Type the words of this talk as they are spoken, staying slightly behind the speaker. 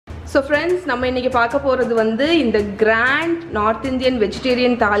So friends, நம்ம இன்னைக்கு பார்க்க போறது வந்து இந்த கிராண்ட் நார்த் இந்தியன்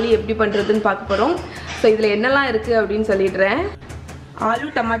வெஜிடேரியன் தாலி எப்படி பண்றதுன்னு பார்க்க போறோம். சோ இதுல என்னலாம் இருக்கு அப்படினு சொல்லிடுறேன். ஆலு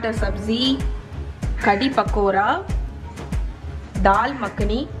டமாட்டர் சப்ஜி, கடி பக்கோடா, दाल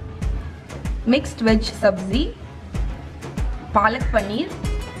मखनी, मिक्स्ड वेज सब्जी, पालक पनीर,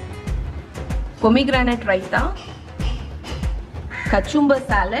 पोमीग्रेनेट रायता, कचुम्बर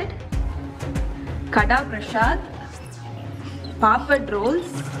सैलड, कड़ा प्रसाद, पापड़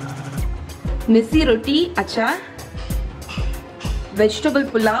रोल्स, मिसी रोटी अचार, vegetable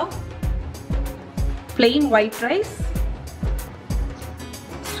pulao, plain white rice,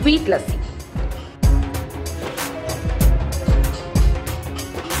 sweet लस्सी.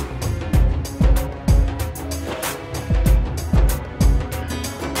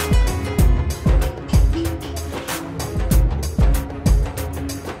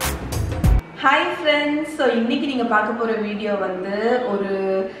 Hi friends, so இன்னைக்கு நீங்க பார்க்க போற வீடியோ வந்து ஒரு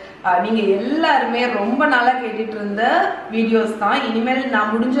நீங்க எல்லாரும் ரொம்ப நாளா கேட்டிட்டு இருந்த வீடியோஸ் தான். இனிமேல்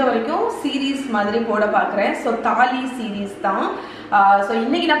நான் முடிஞ்ச வரைக்கும் சீரிஸ் மாதிரி போட பார்க்கறேன். சோ தாலி சீரிஸ் தான். சோ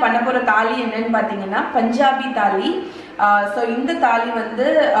இன்னைக்கு நான் பண்ண போற தாலி என்னன்னு பாத்தீங்கன்னா பஞ்சாபி தாலி. சோ இந்த தாலி வந்து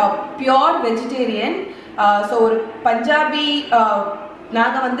பியூர் வெஜிடேரியன். சோ ஒரு பஞ்சாபி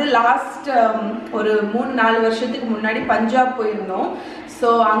நாங்க வந்து லாஸ்ட் ஒரு 3-4 வருஷத்துக்கு முன்னாடி பஞ்சாப் போயிருந்தோம். ஸோ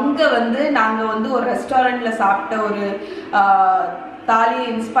அங்கே வந்து நாங்கள் வந்து ஒரு ரெஸ்டாரண்ட்டில் சாப்பிட்ட ஒரு தாலி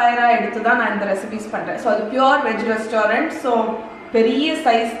இன்ஸ்பயராக எடுத்து தான் நான் இந்த ரெசிபிஸ் பண்ணுறேன். ஸோ அது பியூர் வெஜ் ரெஸ்டாரண்ட். ஸோ பெரிய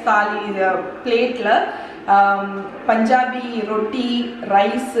சைஸ் தாலி பிளேட்டில் பஞ்சாபி ரொட்டி,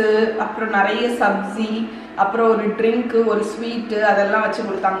 ரைஸு, அப்புறம் நிறைய சப்ஜி, அப்புறம் ஒரு ட்ரிங்க்கு, ஒரு ஸ்வீட்டு அதெல்லாம் வச்சு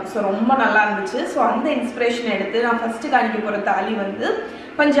கொடுத்தாங்க. ஸோ ரொம்ப நல்லா இருந்துச்சு. ஸோ அந்த இன்ஸ்பிரேஷன் எடுத்து நான் ஃபஸ்ட்டு காணிக்க போகிற தாலி வந்து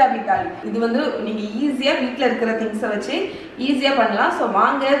பஞ்சாபி தாலி. இது வந்து நீங்கள் ஈஸியாக வீட்டில் இருக்கிற திங்ஸை வச்சு ஈஸியாக பண்ணலாம். ஸோ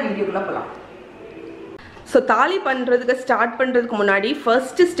வாங்க வீடியோக்குள்ளே போகலாம். ஸோ தாலி பண்ணுறதுக்கு ஸ்டார்ட் பண்ணுறதுக்கு முன்னாடி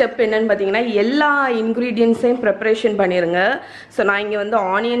ஃபர்ஸ்ட் ஸ்டெப் என்னன்னு பார்த்தீங்கன்னா எல்லா இன்க்ரீடியன்ஸையும் ப்ரிப்பரேஷன் பண்ணிடுங்க. ஸோ நான் இங்கே வந்து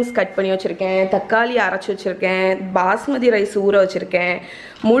ஆனியன்ஸ் கட் பண்ணி வச்சுருக்கேன், தக்காளி அரைச்சி வச்சுருக்கேன், பாஸ்மதி ரைஸ் ஊற வச்சுருக்கேன்,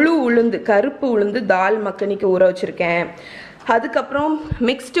 முழு உளுந்து கருப்பு உளுந்து தால் மக்கனிக்கு ஊற வச்சுருக்கேன். அதுக்கப்புறம்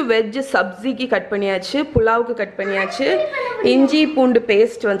மிக்ஸ்டு வெஜ் சப்ஜிக்கு கட் பண்ணியாச்சு, புலாவுக்கு கட் பண்ணியாச்சு, இஞ்சி பூண்டு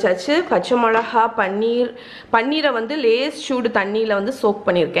பேஸ்ட் வச்சாச்சு, பச்சை மிளகா, பன்னீரை வந்து லேஸ் சூடு தண்ணியில் வந்து சோக்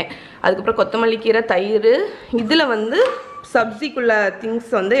பண்ணியிருக்கேன். அதுக்கப்புறம் கொத்தமல்லி கீரை, தயிர், இதில் வந்து சப்ஜிக்குள்ள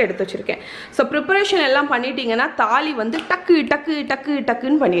திங்ஸ் வந்து எடுத்து வச்சுருக்கேன். ஸோ ப்ரிப்பரேஷன் எல்லாம் பண்ணிட்டீங்கன்னா தாலி வந்து டக்கு டக்கு டக்கு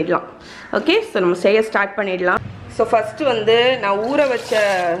டக்குன்னு பண்ணிடலாம். ஓகே, ஸோ நம்ம செய்ய ஸ்டார்ட் பண்ணிடலாம். ஸோ ஃபஸ்ட்டு வந்து நான் ஊற வச்ச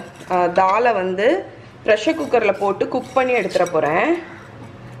தாலை வந்து ப்ரெஷர் குக்கரில் போட்டு குக் பண்ணி எடுத்துட போகிறேன்.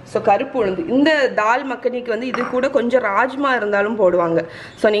 ஸோ கருப்பு உளுந்து, இந்த தால் மக்கனிக்கு வந்து இது கூட கொஞ்சம் ராஜ்மா இருந்தாலும் போடுவாங்க.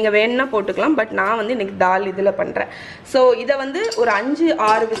 ஸோ நீங்கள் வேணுன்னா போட்டுக்கலாம். பட் நான் வந்து இன்றைக்கி தால் இதில் பண்ணுறேன். ஸோ இதை வந்து ஒரு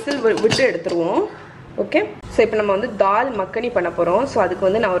 5-6 விசில் விட்டு எடுத்துருவோம். ஓகே, ஸோ இப்போ நம்ம வந்து தால் மக்கனி பண்ண போகிறோம். ஸோ அதுக்கு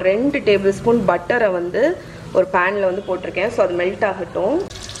வந்து நான் ஒரு 2 டேபிள் ஸ்பூன் பட்டரை வந்து ஒரு பேனில் வந்து போட்டிருக்கேன். ஸோ அது மெல்ட் ஆகட்டும்.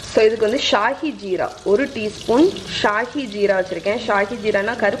 ஸோ இதுக்கு வந்து ஷாஹி ஜீரா 1 டீஸ்பூன் ஷாஹி ஜீரா வச்சுருக்கேன். ஷாஹி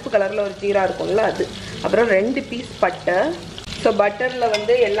ஜீரானா கருப்பு கலரில் ஒரு ஜீரா இருக்கும்ல அது. அப்புறம் 2 பீஸ் பட்டை. ஸோ பட்டரில்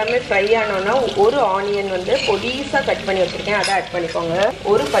வந்து எல்லாமே ஃப்ரை ஆனோன்னா ஒரு ஆனியன் வந்து பொடிசாக கட் பண்ணி வச்சுருக்கேன், அதை ஆட் பண்ணிக்கோங்க.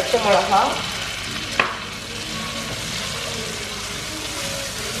 ஒரு பச்சை மிளகா,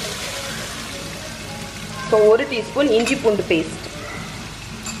 ஸோ 1 டீஸ்பூன் இஞ்சி பூண்டு பேஸ்ட்.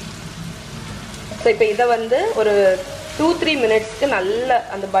 ஸோ இப்போ இதை வந்து ஒரு 2-3 மினிட்ஸ்க்கு நல்ல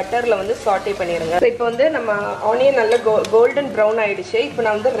அந்த பட்டரில் வந்து சாட்டே பண்ணிடுங்க. ஸோ இப்போ வந்து நம்ம ஆனியன் நல்ல கோல்டன் ப்ரௌன் ஆகிடுச்சு. இப்போ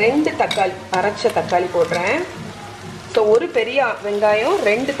நான் வந்து 2 தக்காளி, அரைச்ச தக்காளி போடுறேன். ஸோ ஒரு பெரிய வெங்காயம்,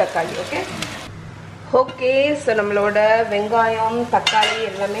 2 தக்காளி. ஓகே, ஸோ நம்மளோட வெங்காயம் தக்காளி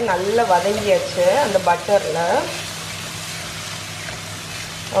எல்லாமே நல்லா வதங்கியாச்சு அந்த பட்டரில்.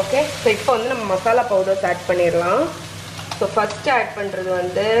 ஓகே, ஸோ இப்போ வந்து நம்ம மசாலா பவுடர்ஸ் ஆட் பண்ணிடலாம். ஸோ ஃபஸ்ட்டு ஆட் பண்ணுறது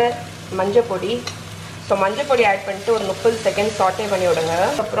வந்து மஞ்சள் பொடி. ஸோ மஞ்சள் பொடி ஆட் பண்ணிட்டு ஒரு 30 செகண்ட் சாட்டே பண்ணி விடுங்க.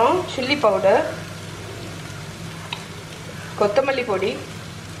 அப்புறம் சில்லி பவுடர், கொத்தமல்லி பொடி,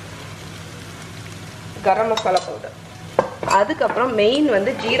 கரம் மசாலா பவுடர், அதுக்கப்புறம் மெயின்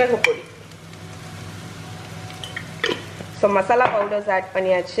வந்து ஜீரக பொடி. ஸோ மசாலா பவுடர்ஸ் ஆட்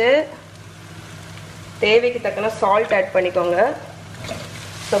பண்ணியாச்சு. தேவைக்கு தக்கன சால்ட் ஆட் பண்ணிக்கோங்க.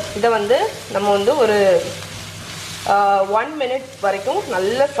 ஸோ இதை வந்து நம்ம வந்து ஒரு 1 மினிட் வரைக்கும்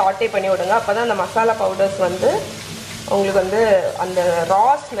நல்லா சாட்டே பண்ணி விடுங்க. அப்போ தான் அந்த மசாலா பவுடர்ஸ் வந்து உங்களுக்கு வந்து அந்த ரா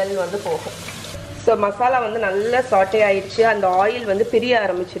ஸ்மெல் வந்து போகும். ஸோ மசாலா வந்து நல்லா சாட்டே ஆயிடுச்சு, அந்த ஆயில் வந்து பிரிய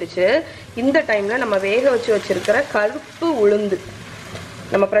ஆரம்பிச்சிருச்சு. இந்த டைமில் நம்ம வேக வச்சுருக்கிற கருப்பு உளுந்து,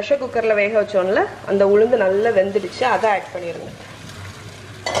 நம்ம ப்ரெஷர் குக்கரில் வேக வச்சோம்ல அந்த உளுந்து நல்லா வெந்துடுச்சு, அதை ஆட் பண்ணிடுங்க.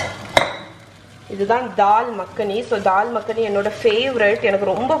 இதுதான் தால் மக்கனி. ஸோ தால் மக்கனி என்னோட ஃபேவரட்,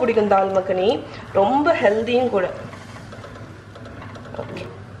 எனக்கு ரொம்ப பிடிக்கும் தால் மக்கனி, ரொம்ப ஹெல்தியும் கூட. ஓகே,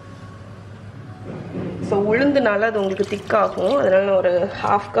 ஸோ உளுந்துனால அது உங்களுக்கு திக்காகும், அதனால நான் ஒரு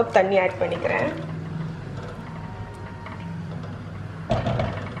 1/2 கப் தண்ணி ஆட் பண்ணிக்கிறேன்.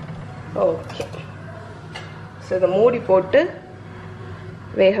 ஓகே, ஸோ இதை மூடி போட்டு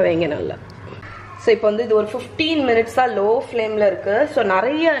வேக வைங்க நல்லா. ஸோ இப்போ வந்து இது ஒரு 15 மினிட்ஸாக லோ ஃப்ளேமில் இருக்குது. ஸோ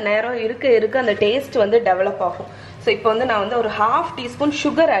நிறைய நேரம் இருக்க அந்த டேஸ்ட் வந்து டெவலப் ஆகும். ஸோ இப்போ வந்து நான் வந்து ஒரு 1/2 டீஸ்பூன்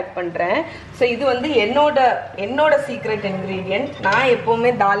சுகர் ஆட் பண்ணுறேன். ஸோ இது வந்து என்னோட சீக்ரெட் இன்க்ரீடியன்ட். நான்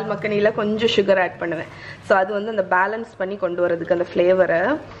எப்போவுமே தால் மக்கனியில் கொஞ்சம் சுகர் ஆட் பண்ணுவேன். ஸோ அது வந்து அந்த பேலன்ஸ் பண்ணி கொண்டு வரதுக்கு அந்த ஃப்ளேவரை.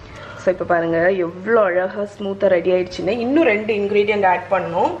 ஸோ இப்போ பாருங்கள் எவ்வளோ அழகாக ஸ்மூத்தாக ரெடி ஆயிடுச்சுன்னு. இன்னும் 2 இன்க்ரீடியன்ட் ஆட்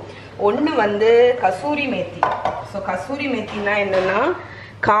பண்ணணும். ஒன்று வந்து கசூரி மேத்தி. ஸோ கசூரி மேத்தினா என்னென்னா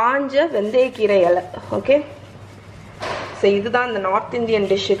காஞ்ச வெந்தயக்கீரை இலை. ஓகே, ஸோ இதுதான் இந்த நார்த் இந்தியன்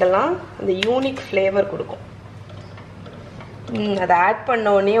டிஷ்ஷுக்கெல்லாம் அந்த யூனிக் ஃப்ளேவர் கொடுக்கும். அதை ஆட்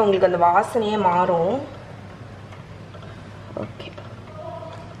பண்ண உடனே உங்களுக்கு அந்த வாசனையே மாறும். ஓகே,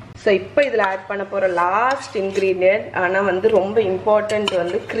 ஸோ இப்போ இதில் ஆட் பண்ண போகிற லாஸ்ட் இன்க்ரீடியன்ட், ஆனால் வந்து ரொம்ப இம்பார்ட்டண்ட்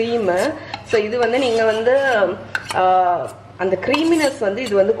வந்து க்ரீமு. ஸோ இது வந்து நீங்கள் வந்து அந்த க்ரீமினஸ் வந்து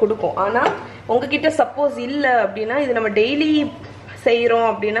இது வந்து கொடுக்கும். ஆனால் உங்ககிட்ட சப்போஸ் இல்லை அப்படின்னா, இது நம்ம டெய்லி செய்கிறோம்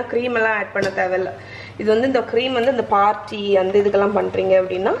அப்படின்னா க்ரீம் எல்லாம் ஆட் பண்ண தேவையில்லை. இது வந்து இந்த க்ரீம் வந்து இந்த பார்ட்டி அந்த இதுக்கெல்லாம் பண்ணுறீங்க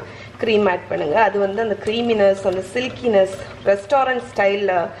அப்படின்னா க்ரீம் ஆட் பண்ணுங்கள். அது வந்து அந்த க்ரீமினஸ், அந்த சில்கினஸ், ரெஸ்டாரண்ட்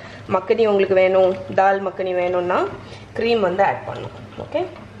ஸ்டைலில் மக்கனி உங்களுக்கு வேணும், தால் மக்கனி வேணும்னா க்ரீம் வந்து ஆட் பண்ணணும். ஓகே,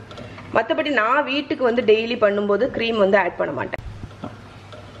 மற்றபடி நான் வீட்டுக்கு வந்து டெய்லி பண்ணும்போது க்ரீம் வந்து ஆட் பண்ண மாட்டேன்.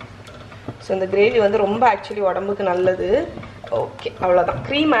 ஸோ இந்த கிரேவி வந்து ரொம்ப ஆக்சுவலி உடம்புக்கு நல்லது. ஓகே, அவ்வளோதான்.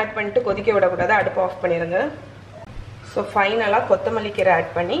 க்ரீம் ஆட் பண்ணிட்டு கொதிக்க விடக்கூடாது, அடுப்பு ஆஃப் பண்ணிடுங்க. ஸோ ஃபைனலாக கொத்தமல்லி கீரை ஆட்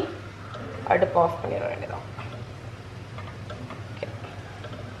பண்ணி அடுப்பு ஆஃப் பண்ணிட வேண்டியதான். ஓகே,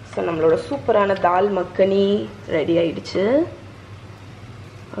 ஸோ நம்மளோட சூப்பரான தால் மக்கனி ரெடி ஆயிடுச்சு.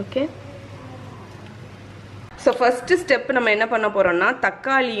 ஓகே, ஸோ ஃபர்ஸ்ட் ஸ்டெப் நம்ம என்ன பண்ண போகிறோம்னா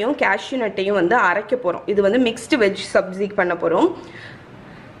தக்காளியும் கேஷ்யூ நட்டையும் வந்து அரைக்க போகிறோம். இது வந்து மிக்ஸ்டு வெஜ் சப்ஜி பண்ண போகிறோம்.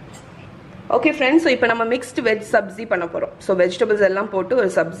 ஓகே ஃப்ரெண்ட்ஸ், ஸோ இப்போ நம்ம மிக்ஸ்டு வெஜ் சப்ஜி பண்ண போகிறோம். ஸோ வெஜிடபிள்ஸ் எல்லாம் போட்டு ஒரு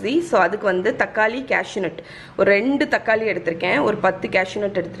சப்ஜி. ஸோ அதுக்கு வந்து தக்காளி, கேஷ்யூநட் ஒரு 2 தக்காளி எடுத்திருக்கேன், ஒரு 10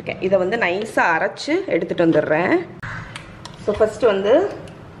 கேஷ்யூநட் எடுத்திருக்கேன். இதை வந்து நைஸாக அரைச்சி எடுத்துகிட்டு வந்துடுறேன். ஸோ ஃபஸ்ட்டு வந்து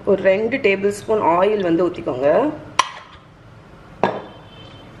ஒரு 2 டேபிள் ஸ்பூன் ஆயில் வந்து ஊற்றிக்கோங்க.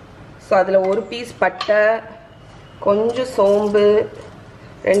 ஸோ அதில் ஒரு பீஸ் பட்டை, கொஞ்சம் சோம்பு,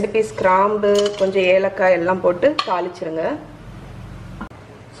 2 பீஸ் கிராம்பு, கொஞ்சம் ஏலக்காய் எல்லாம் போட்டு தாளிச்சிருங்க.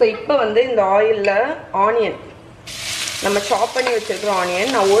 ஸோ இப்போ வந்து இந்த ஆயிலில் ஆனியன், நம்ம சாப் பண்ணி வச்சுருக்கிற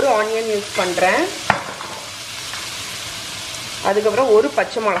ஆனியன், நான் ஒரு ஆனியன் யூஸ் பண்ணுறேன். அதுக்கப்புறம் ஒரு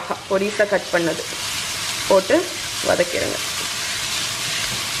பச்சை மிளகா பொடிசாக கட் பண்ணது போட்டு வதக்கிடுங்க.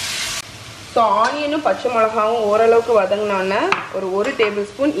 ஸோ ஆனியனும் பச்சை மிளகாவும் ஓரளவுக்கு வதங்கினோன்னே ஒரு டேபிள்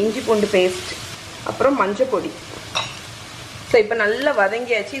ஸ்பூன் இஞ்சி பூண்டு பேஸ்ட், அப்புறம் மஞ்சள் பொடி. ஸோ இப்போ நல்லா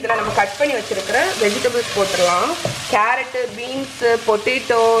வதங்கியாச்சு. இதில் நம்ம கட் பண்ணி வச்சுருக்கிற வெஜிடபிள்ஸ் போட்டுடலாம். கேரட்டு, பீன்ஸு,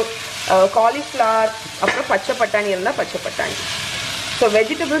 பொட்டேட்டோ, காலிஃப்ளவர், அப்புறம் பச்சை பட்டாணி இருந்தால் பச்சை பட்டாணி. ஸோ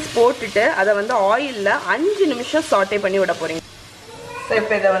வெஜிடபிள்ஸ் போட்டுட்டு அதை வந்து ஆயிலில் 5 நிமிஷம் சாட்டே பண்ணி விட போகிறீங்க. ஸோ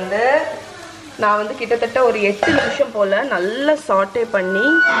இப்போ இதை வந்து நான் வந்து கிட்டத்தட்ட ஒரு 8 நிமிஷம் போல் நல்லா சாட்டே பண்ணி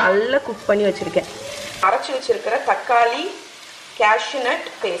நல்லா குக் பண்ணி வச்சுருக்கேன். அரைச்சி வச்சுருக்கிற தக்காளி, கேஷ்யூநட்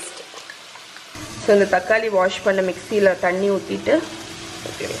பேஸ்ட். ஸோ இந்த தக்காளி வாஷ் பண்ண மிக்சியில் தண்ணி ஊற்றிட்டு,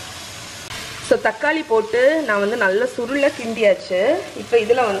 ஸோ தக்காளி போட்டு நான் வந்து நல்ல சுருளை கிண்டியாச்சு. இப்போ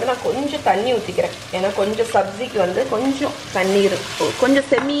இதில் வந்து நான் கொஞ்சம் தண்ணி ஊற்றிக்கிறேன். ஏன்னா கொஞ்சம் சப்ஜிக்கு வந்து கொஞ்சம் தண்ணி இருக்கும், கொஞ்சம்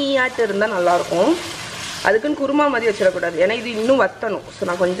செமியாட்டு இருந்தால் நல்லாயிருக்கும். அதுக்குன்னு குருமா மாதிரி வச்சிடக்கூடாது, ஏன்னா இது இன்னும் வற்றணும். ஸோ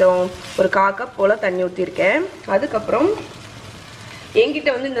நான் கொஞ்சம் ஒரு 1/4 கப் போல் தண்ணி ஊற்றிருக்கேன். அதுக்கப்புறம் என்கிட்ட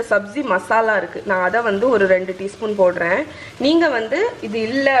வந்து இந்த சப்ஜி மசாலா இருக்குது, நான் அதை வந்து ஒரு 2 டீஸ்பூன் போடுறேன். நீங்கள் வந்து இது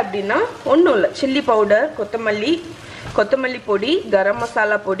இல்லை அப்படின்னா ஒன்றும் இல்லை, சில்லி பவுடர், கொத்தமல்லி பொடி, கரம்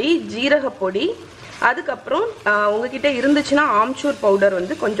மசாலா பொடி, ஜீரக பொடி, அதுக்கப்புறம் உங்ககிட்ட இருந்துச்சுன்னா ஆம்ச்சூர் பவுடர்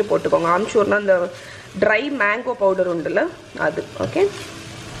வந்து கொஞ்சம் போட்டுக்கோங்க. ஆம்ச்சூர்னால் அந்த ட்ரை மேங்கோ பவுடர் உண்டுல்ல அது. ஓகே,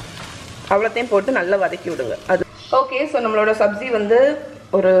 அவ்வளோத்தையும் போட்டு நல்லா வதக்கி விடுங்க. அது ஓகே. ஸோ நம்மளோட சப்ஜி வந்து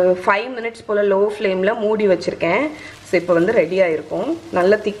ஒரு 5 மினிட்ஸ் போல் லோ ஃப்ளேமில் மூடி வச்சுருக்கேன். ஸோ இப்போ வந்து ரெடியாக இருக்கும்,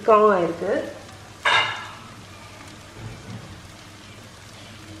 நல்ல திக்காகவும் ஆயிருக்கு.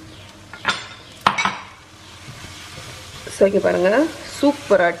 ஸோ இங்கே பாருங்கள்,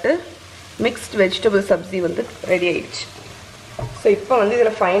 சூப்பராட்டு மிக்ஸ்ட் வெஜிடபிள் சப்ஜி வந்து ரெடி ஆயிடுச்சு. ஸோ இப்போ வந்து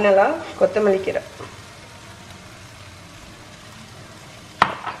இதில் ஃபைனலாக கொத்தமல்லி கீரை,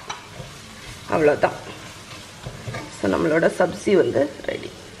 அவ்வளோதான். ஸோ நம்மளோட சப்ஜி வந்து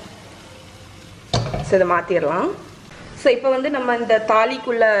ரெடி. ஸோ இதை மாற்றிடலாம். ஸோ இப்போ வந்து நம்ம இந்த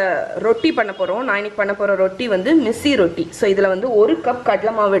தாலிக்குள்ளே ரொட்டி பண்ண போகிறோம். நான் இன்னைக்கு பண்ண போகிற ரொட்டி வந்து மிஸ்ஸி ரொட்டி. ஸோ இதில் வந்து 1 கப்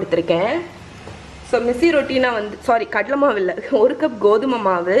கடலை மாவு எடுத்திருக்கேன். ஸோ மிஸ்ஸி ரொட்டினா வந்து சாரி கடலை மாவு இல்லை, 1 கப் கோதுமை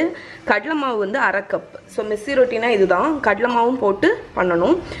மாவு, கடலை மாவு வந்து 1/2 கப். ஸோ மிஸ்ஸி ரொட்டினா இதுதான், கடலை மாவும் போட்டு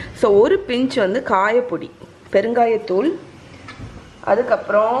பண்ணணும். ஸோ ஒரு பிஞ்ச் வந்து காயப்பொடி, பெருங்காயத்தூள்,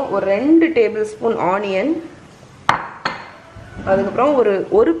 அதுக்கப்புறம் ஒரு 2 டேபிள் ஸ்பூன் ஆனியன், அதுக்கப்புறம்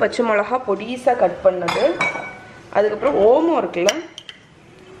ஒரு பச்சை மிளகா பொடிசாக கட் பண்ணது, அதுக்கப்புறம் ஓமம் இருக்குல்ல,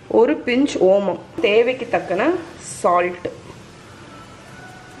 ஒரு பிஞ்ச் ஓமம், தேவைக்கு தக்கன சால்ட்.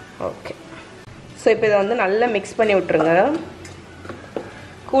 ஓகே, ஸோ இப்போ இதை வந்து நல்லா மிக்ஸ் பண்ணி விட்டுருங்க.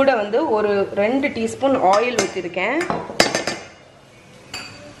 கூட வந்து ஒரு 2 டீஸ்பூன் ஆயில் ஊற்றிருக்கேன்.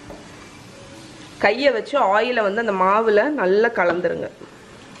 கையை வச்சு ஆயிலை வந்து அந்த மாவில் நல்லா கலந்துருங்க.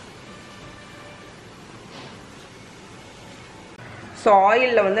 ஸோ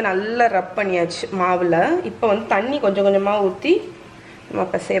ஆயிலில் வந்து நல்லா ரப் பண்ணியாச்சு மாவில். இப்போ வந்து தண்ணி கொஞ்சம் கொஞ்சமாக ஊற்றி நம்ம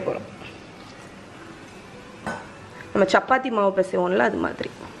பிசைய போகிறோம். நம்ம சப்பாத்தி மாவு பிசைவோம்ல அது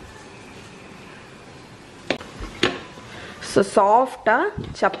மாதிரி. ஸோ சாஃப்டாக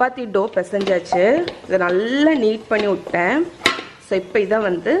சப்பாத்தி டோ பிசைஞ்சாச்சு. இதை நல்லா நீட் பண்ணி விட்டேன். ஸோ இப்போ இதை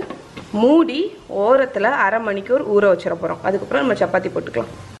வந்து மூடி ஓரத்தில் 1/2 மணிக்கூர் ஊற வச்சிட போகிறோம். அதுக்கப்புறம் நம்ம சப்பாத்தி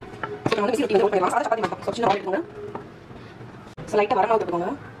போட்டுக்கலாம். லைட்டாக வரமாவு போட்டுக்கோங்க.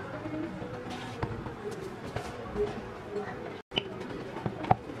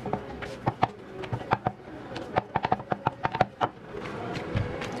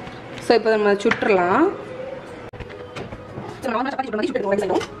 ஸோ இப்போ நம்ம சுட்டுறலாம்.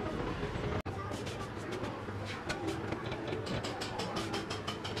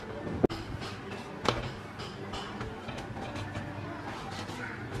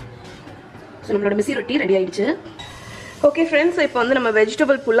 நம்மளோட மிஸ்ஸி ரொட்டி ரெடி ஆயிடுச்சு. ஓகே ஃப்ரெண்ட்ஸ், இப்போ வந்து நம்ம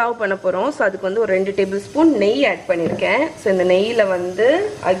வெஜிடபிள் புலாவ் பண்ண போகிறோம். ஸோ அதுக்கு வந்து ஒரு 2 டேபிள் ஸ்பூன் நெய் ஆட் பண்ணியிருக்கேன். ஸோ இந்த நெய்யில் வந்து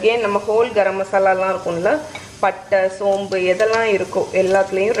அகெயின் நம்ம ஹோல் கரம் மசாலாலாம் இருக்கும்ல, பட்டை சோம்பு எதெல்லாம் இருக்கோ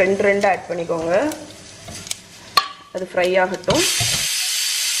எல்லாத்துலேயும் 2 ஆட் பண்ணிக்கோங்க. அது ஃப்ரை ஆகட்டும்.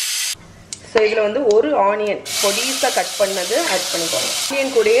 ஸோ இதில் வந்து ஒரு ஆனியன் பொடிசாக கட் பண்ணது ஆட் பண்ணிக்கோங்க.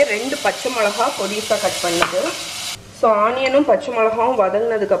 ஆனியன் கூடயே 2 பச்சை மிளகா பொடிசாக கட் பண்ணது. ஸோ ஆனியனும் பச்சை மிளகாவும்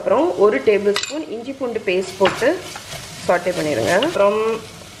வதங்கினதுக்கப்புறம் 1 டேபிள் ஸ்பூன் இஞ்சி பூண்டு பேஸ்ட் போட்டு சாட்டே பண்ணிடுங்க. அப்புறம்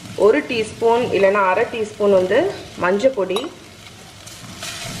 1 டீஸ்பூன் இல்லைன்னா 1/2 டீஸ்பூன் வந்து மஞ்சள் பொடி.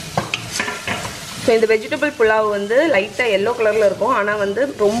 ஸோ இந்த வெஜிடபிள் புலாவ் வந்து லைட்டாக எல்லோ கலரில் இருக்கும், ஆனால் வந்து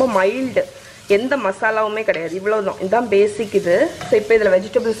ரொம்ப மைல்டு, எந்த மசாலாவுமே கிடையாது, இவ்வளோதான், இதுதான் பேசிக் இது. ஸோ இப்போ இதில்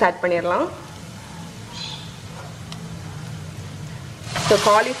வெஜிடபிள்ஸ் ஆட் பண்ணிடலாம். ஸோ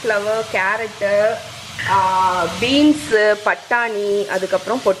காலிஃப்ளவர், கேரட்டு, பீன்ஸு, பட்டாணி,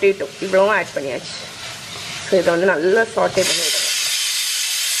 அதுக்கப்புறம் பொட்டேட்டோ இவ்வளவும் ஆட் பண்ணியாச்சு. ஸோ இதை வந்து நல்லா சாட்டே பண்ணி விடுங்க.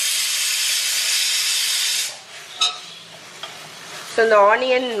 ஸோ இந்த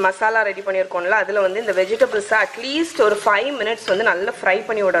ஆனியன் மசாலா ரெடி பண்ணியிருக்கோம்ல, அதில் வந்து இந்த வெஜிடபிள்ஸை அட்லீஸ்ட் ஒரு 5 மினிட்ஸ் வந்து நல்லா ஃப்ரை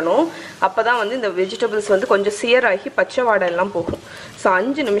பண்ணி விடணும். அப்போ தான் வந்து இந்த வெஜிடபிள்ஸ் வந்து கொஞ்சம் சியராகி பச்சை வாடை எல்லாம் போகும். ஸோ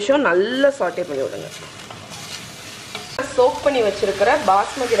 5 நிமிஷம் நல்லா சாட்டே பண்ணி விடுங்க. சோக் பண்ணி வச்சுருக்கிற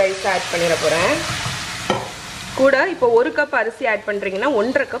பாஸ்மதி ரைஸை ஆட் பண்ணிட போகிறேன். கூட இப்போ 1 கப் அரிசி ஆட் பண்ணுறீங்கன்னா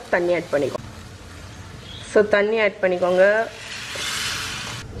 1.5 கப் தண்ணி ஆட் பண்ணிக்கோங்க. ஸோ தண்ணி ஆட் பண்ணிக்கோங்க.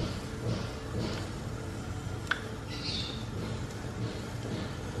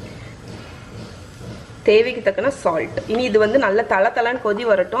 தேவைக்கு தக்கன சால்ட். இனி இது வந்து நல்ல தளன்னு கொதி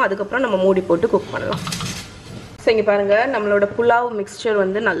வரட்டும், அதுக்கப்புறம் நம்ம மூடி போட்டு குக் பண்ணலாம். ஸோ இங்கே பாருங்கள், நம்மளோட புலாவ் மிக்ஸ்சர்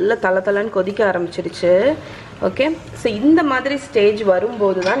வந்து நல்ல தளன்னு கொதிக்க ஆரம்பிச்சிருச்சு. ஓகே, ஸோ இந்த மாதிரி ஸ்டேஜ்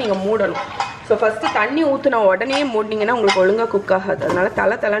வரும்போது தான் நீங்கள் மூடணும். ஸோ ஃபஸ்ட்டு தண்ணி ஊற்றின உடனே மூடினீங்கன்னா உங்களுக்கு ஒழுங்காக குக் ஆகாது.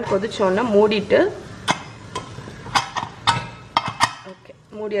 அதனால் தளன்னு கொதிச்சோன்னா மூடிட்டு, ஓகே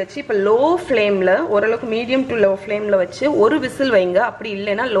மூடியாச்சு. இப்போ லோ ஃப்ளேமில், ஓரளவுக்கு மீடியம் டு லோ ஃப்ளேமில் வச்சு ஒரு விசில் வைங்க. அப்படி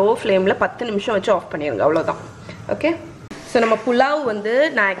இல்லைன்னா லோ ஃப்ளேமில் 10 நிமிஷம் வச்சு ஆஃப் பண்ணிடுங்க, அவ்வளோதான். ஓகே, ஸோ நம்ம புலாவ் வந்து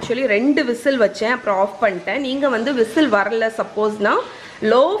நான் ஆக்சுவலி 2 விசில் வச்சேன், அப்புறம் ஆஃப் பண்ணிட்டேன். நீங்கள் வந்து விசில் வரல சப்போஸ்னா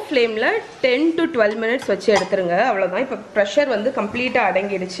லோ ஃப்ளேமில் 10 to 12 மினிட்ஸ் வச்சு எடுத்துருங்க, அவ்வளோதான். இப்போ ப்ரெஷர் வந்து கம்ப்ளீட்டாக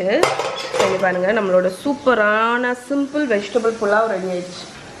அடங்கிடுச்சு. சரி பாருங்கள், நம்மளோட சூப்பரான சிம்பிள் வெஜிடபிள் புலாவ் ரெடி ஆயிடுச்சு.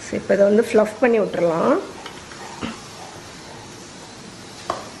 ஸோ இப்போ இதை வந்து ஃப்ளஃப் பண்ணி விட்டுறலாம்.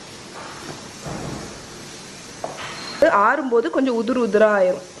 ஆறும்போது கொஞ்சம் உதிராக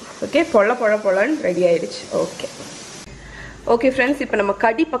ஆயிரும். ஓகே, பொழன்னு ரெடி ஆயிடுச்சு. ஓகே ஓகே ஃப்ரெண்ட்ஸ், இப்போ நம்ம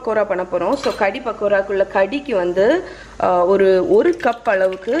கடி பக்கோடா பண்ண போகிறோம். ஸோ கடி பக்கோடாக்குள்ள கடிக்கு வந்து ஒரு கப்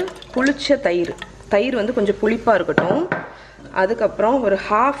அளவுக்கு புளிச்ச தயிர் வந்து கொஞ்சம் புளிப்பாக இருக்கட்டும். அதுக்கப்புறம் ஒரு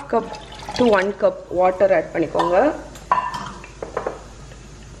 1/2 cup to 1 cup water add பண்ணிக்கோங்க.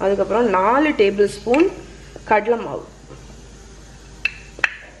 அதுக்கப்புறம் 4 டேபிள் ஸ்பூன் கடலை மாவு.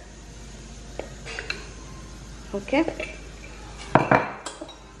 ஓகே,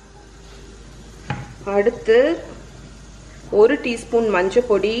 அடுத்து 1 டீஸ்பூன் மஞ்சள்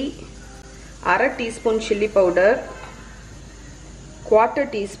பொடி, 1/2 teaspoon chilli powder, 1/4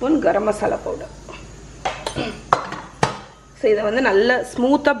 teaspoon garam masala powder. So இதை வந்து நல்லா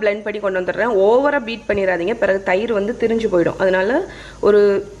ஸ்மூத்தாக பிளெண்ட் பண்ணி கொண்டு வந்துடுறேன். ஓவராக பீட் பண்ணிடாதீங்க, பிறகு தயிர் வந்து திரிஞ்சு போயிடும். அதனால ஒரு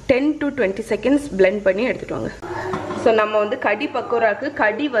 10 to 20 seconds பிளெண்ட் பண்ணி எடுத்துகிட்டு வாங்க. ஸோ நம்ம வந்து கடி பக்கோடாக்கு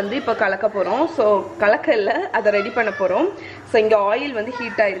கடி வந்து இப்போ கலக்க போகிறோம். ஸோ கலக்க இல்லை, அதை ரெடி பண்ண போகிறோம். ஸோ இங்கே ஆயில் வந்து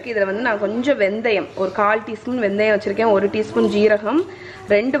ஹீட் ஆகிருக்கு. இதில் வந்து நான் கொஞ்சம் வெந்தயம், ஒரு 1/4 டீஸ்பூன் வெந்தயம் வச்சுருக்கேன், 1 டீஸ்பூன் ஜீரகம்,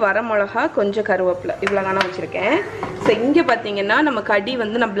 2 வரமிளகா, கொஞ்சம் கருவேப்பிலை, இவ்வளோ தானே வச்சுருக்கேன். ஸோ இங்கே பார்த்தீங்கன்னா நம்ம கடி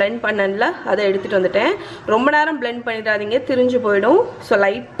வந்து நான் பிளெண்ட் பண்ணல, அதை எடுத்துகிட்டு வந்துட்டேன். ரொம்ப நேரம் பிளெண்ட் பண்ணிடாதீங்க, திரிஞ்சு போயிடும். ஸோ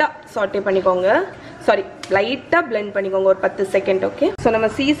லைட்டாக சாட்டே பண்ணிக்கோங்க, சாரி லைட்டாக பிளெண்ட் பண்ணிக்கோங்க ஒரு 10 செகண்ட். ஓகே, ஸோ நம்ம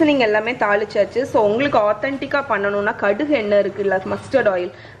சீசனிங் எல்லாமே தாளிச்சாச்சு. ஸோ உங்களுக்கு ஆத்தென்டிக்காக பண்ணணும்னா கடுகு எண்ணெய் இருக்குல்ல, மஸ்டர்ட்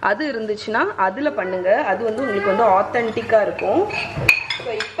ஆயில், அது இருந்துச்சுன்னா அதில் பண்ணுங்கள். அது வந்து உங்களுக்கு வந்து ஆத்தென்டிக்காக இருக்கும். ஸோ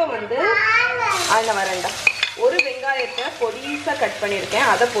இப்போ வந்து அதில் வரேன்டா, ஒரு வெங்காயத்தை பொடிசாக கட் பண்ணியிருக்கேன்,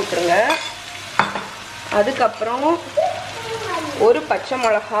 அதை போட்டுருங்க. அதுக்கப்புறம் ஒரு பச்சை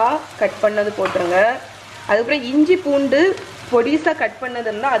மிளகா கட் பண்ணது போட்டுருங்க. அதுக்கப்புறம் இஞ்சி பூண்டு பொடிசாக கட் பண்ணது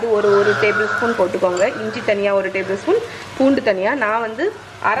இருந்தால் அது ஒரு டேபிள் ஸ்பூன் போட்டுக்கோங்க. இஞ்சி தனியாக 1 டேபிள் ஸ்பூன், பூண்டு தனியாக. நான் வந்து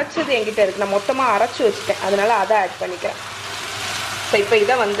அரைச்சது என்கிட்ட இருக்குது, நான் மொத்தமாக அரைச்சி வச்சுட்டேன், அதனால் அதை ஆட் பண்ணிக்கிறேன். ஸோ இப்போ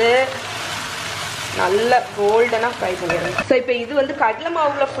இதை வந்து நல்லா கோல்டனாக ஃப்ரை பண்ணிடுறேன். ஸோ இப்போ இது வந்து கடலை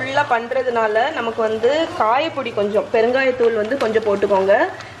மாவில் ஃபுல்லாக பண்ணுறதுனால நமக்கு வந்து காயப்பொடி கொஞ்சம், பெருங்காயத்தூள் வந்து கொஞ்சம் போட்டுக்கோங்க.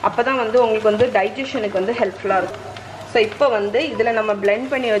 அப்போ தான் வந்து உங்களுக்கு வந்து டைஜஷனுக்கு வந்து ஹெல்ப்ஃபுல்லாக இருக்கும். ஸோ இப்போ வந்து இதில் நம்ம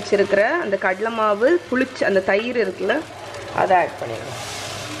பிளெண்ட் பண்ணி வச்சுருக்கிற அந்த கடலை மாவு புளிச்சு அந்த தயிர் இருக்குல்ல, அதை ஆட் பண்ணிடுங்க.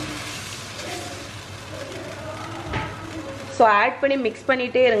 ஸோ ஆட் பண்ணி மிக்ஸ்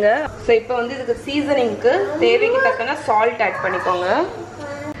பண்ணிகிட்டே இருங்க. ஸோ இப்போ வந்து இதுக்கு சீசனிங்க்கு தேவைக்கு தக்கன சால்ட் ஆட் பண்ணிக்கோங்க.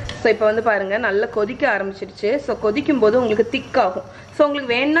 ஸோ இப்போ வந்து பாருங்கள் நல்லா கொதிக்க ஆரம்பிச்சிருச்சு. ஸோ கொதிக்கும் போது உங்களுக்கு திக்காகும். ஸோ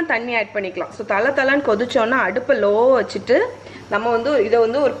உங்களுக்கு வேணும்னா தண்ணி ஆட் பண்ணிக்கலாம். ஸோ தலைன்னு கொதிச்சோன்னா அடுப்பை லோ வச்சுட்டு நம்ம வந்து இதை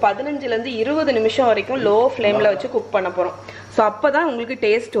வந்து ஒரு 15 to 20 நிமிஷம் வரைக்கும் லோ ஃப்ளேமில் வச்சு குக் பண்ண போகிறோம். ஸோ அப்போ தான் உங்களுக்கு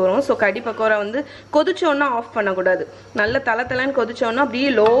டேஸ்ட் வரும். ஸோ கடி பக்கோடா வந்து கொதிச்சோன்னா ஆஃப் பண்ணக்கூடாது. நல்ல தலைன்னு கொதிச்சோன்னா அப்படியே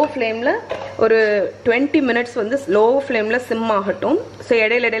லோ ஃப்ளேமில் ஒரு 20 minutes வந்து லோ ஃப்ளேமில் சிம் ஆகட்டும். ஸோ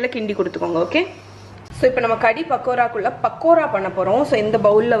இடையில கிண்டி கொடுத்துக்கோங்க. ஓகே, ஸோ இப்போ நம்ம கடி பக்கோடாக்குள்ளே பக்கோடா பண்ண போகிறோம். ஸோ இந்த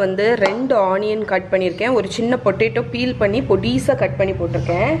பவுலில் வந்து 2 ஆனியன் கட் பண்ணியிருக்கேன், ஒரு சின்ன பொட்டேட்டோ பீல் பண்ணி பொடிசாக கட் பண்ணி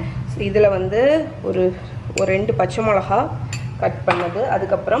போட்டிருக்கேன். ஸோ இதில் வந்து ஒரு 2 பச்சை மிளகா கட் பண்ணது,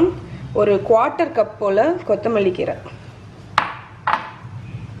 அதுக்கப்புறம் ஒரு 1/4 கப் போல் கொத்தமல்லி கீரை,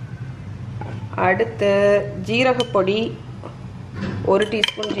 அடுத்து ஜீரகப்பொடி 1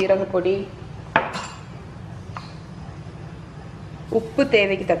 டீஸ்பூன் ஜீரகப்பொடி, உப்பு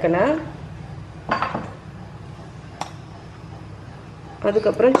தேவைக்கு தக்கன,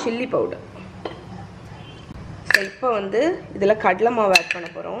 அதுக்கப்புறம் சில்லி பவுடர். ஸோ இப்போ வந்து இதில் கடலை மாவு ஆட் பண்ண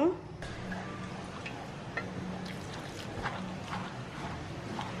போகிறோம்.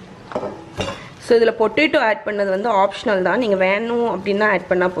 ஸோ இதில் பொட்டேட்டோ ஆட் பண்ணது வந்து ஆப்ஷனல் தான், நீங்கள் வேணும் அப்படின்னா ஆட்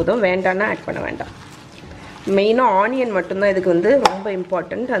பண்ணால் போதும், வேண்டான்னா ஆட் பண்ண வேண்டாம். மெயினாக ஆனியன் மட்டும்தான் இதுக்கு வந்து ரொம்ப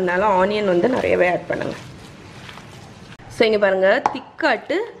இம்பார்ட்டண்ட், அதனால ஆனியன் வந்து நிறையவே ஆட் பண்ணுங்கள். ஸோ இங்கே பாருங்கள்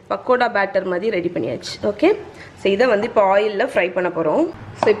திக்காட்டு பக்கோடா பேட்டர் மாதிரி ரெடி பண்ணியாச்சு. ஓகே, ஸோ இதை வந்து இப்போ ஆயிலில் ஃப்ரை பண்ண போகிறோம்.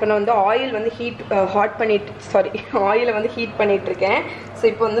 ஸோ இப்போ நான் வந்து ஆயில் வந்து ஆயிலை வந்து ஹீட் பண்ணிகிட்ருக்கேன். ஸோ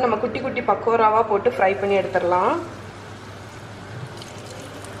இப்போ வந்து நம்ம குட்டி குட்டி பக்கோடாவாக போட்டு ஃப்ரை பண்ணி எடுத்துடலாம்.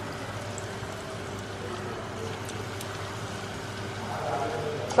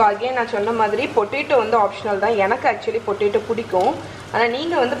 ஸோ அகெயின் நான் சொன்ன மாதிரி பொட்டேட்டோ வந்து ஆப்ஷனல் தான். எனக்கு ஆக்சுவலி பொட்டேட்டோ பிடிக்கும், ஆனால்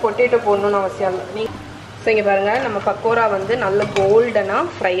நீங்கள் வந்து பொட்டேட்டோ போடணுன்னு அவசியம் இல்லை. ஸோ இங்கே பாருங்கள் நம்ம பக்கோடா வந்து நல்ல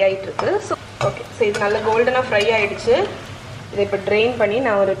கோல்டனாக ஃப்ரை ஆகிட்டுருக்கு. ஸோ ஓகே, ஸோ இது நல்ல கோல்டனாக ஃப்ரை ஆகிடுச்சு. இதை இப்போ ட்ரெயின் பண்ணி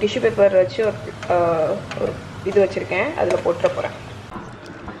நான் ஒரு டிஷ்யூ பேப்பர் வச்சு ஒரு இது வச்சுருக்கேன், அதில் போட்டுற போகிறேன்.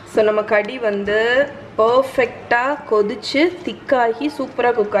 ஸோ நம்ம கடி வந்து பர்ஃபெக்டாக கொதிச்சு திக்காகி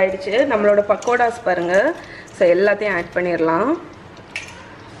சூப்பராக குக் ஆகிடுச்சு. நம்மளோட பக்கோடாஸ் பாருங்கள். ஸோ எல்லாத்தையும் ஆட் பண்ணிடலாம்.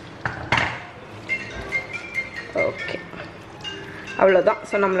 ஓகே, அவ்வளோதான்.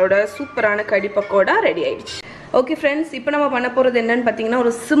 ஸோ நம்மளோட சூப்பரான கடி பக்கோடா ரெடி ஆயிடுச்சு. ஓகே ஃப்ரெண்ட்ஸ், இப்போ நம்ம பண்ண போகிறது என்னன்னு பார்த்தீங்கன்னா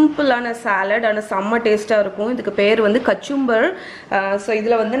ஒரு சிம்பிளான சாலட், ஆனால் செம்ம டேஸ்ட்டாக இருக்கும். இதுக்கு பேர் வந்து கச்சும்பர். ஸோ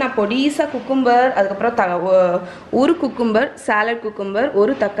இதில் வந்து நான் பொடிசாக குக்கும்பர், அதுக்கப்புறம் ஒரு குக்கும்பர், சாலட் குக்கும்பர்,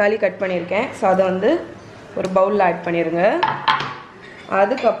 ஒரு தக்காளி கட் பண்ணியிருக்கேன். ஸோ அதை வந்து ஒரு பவுலில் ஆட் பண்ணிடுங்க.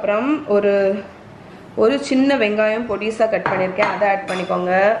 அதுக்கப்புறம் ஒரு சின்ன வெங்காயம் பொடிசாக கட் பண்ணியிருக்கேன், அதை ஆட்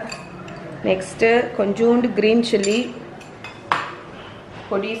பண்ணிக்கோங்க. நெக்ஸ்ட்டு கொஞ்சோண்டு க்ரீன் சில்லி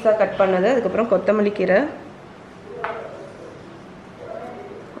பொடிசாக கட் பண்ணது, அதுக்கப்புறம் கொத்தமல்லி கீரை.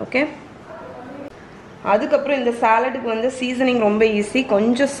 ஓகே, அதுக்கப்புறம் இந்த சாலடுக்கு வந்து சீசனிங் ரொம்ப ஈஸி.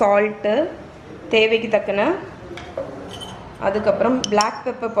 கொஞ்சம் சால்ட்டு தேவைக்கு தக்கன, அதுக்கப்புறம் பிளாக்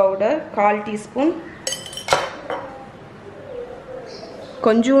பெப்பர் பவுடர் 1/4 டீஸ்பூன்,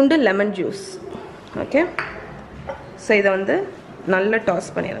 கொஞ்சோண்டு லெமன் ஜூஸ். ஓகே, ஸோ இதை வந்து நல்லா டாஸ்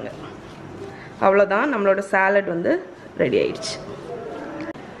பண்ணிடுங்க. அவ்வளோதான், நம்மளோட சாலட் வந்து ரெடி ஆயிடுச்சு.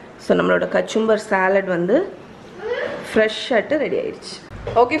 ஸோ நம்மளோட கச்சும்பர் சாலட் வந்து ஃப்ரெஷ்ஷாட்டு ரெடி ஆயிடுச்சு.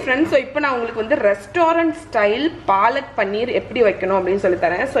 ஓகே ஃப்ரெண்ட்ஸ், ஸோ இப்போ நான் உங்களுக்கு வந்து ரெஸ்டாரண்ட் ஸ்டைல் பாலக் பன்னீர் எப்படி வைக்கணும் அப்படின்னு சொல்லி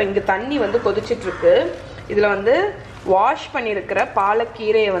தரேன். ஸோ இங்கே தண்ணி வந்து கொதிச்சிட்ருக்கு. இதில் வந்து வாஷ் பண்ணியிருக்கிற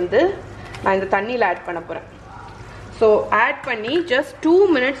பாலக்கீரையை வந்து நான் இந்த தண்ணியில் ஆட் பண்ண போகிறேன். ஸோ ஆட் பண்ணி ஜஸ்ட் 2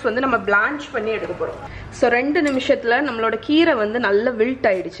 minutes வந்து நம்ம பிளான்ச் பண்ணி எடுக்க போகிறோம். ஸோ 2 நிமிஷத்தில் நம்மளோட கீரை வந்து நல்ல வில்ட்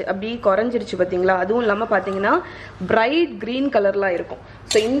ஆயிடுச்சு, அப்படி குறைஞ்சிருச்சு பார்த்தீங்களா. அதுவும் இல்லாமல் பார்த்தீங்கன்னா பிரைட் க்ரீன் கலர்லாம் இருக்கும்.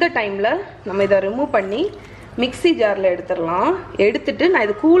 ஸோ இந்த டைமில் நம்ம இதை ரிமூவ் பண்ணி மிக்ஸி ஜாரில் எடுத்துடலாம். எடுத்துட்டு நான்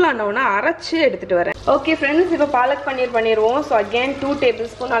இது கூல் ஆனவுடனே அரைச்சி எடுத்துகிட்டு வரேன். ஓகே ஃப்ரெண்ட்ஸ், இப்போ பாலக் பன்னீர் பண்ணிடுவோம். ஸோ அகெயின் 2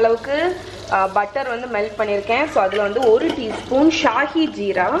 tablespoon அளவுக்கு பட்டர் வந்து மெல்ட் பண்ணியிருக்கேன். ஸோ அதில் வந்து 1 teaspoon ஷாஹி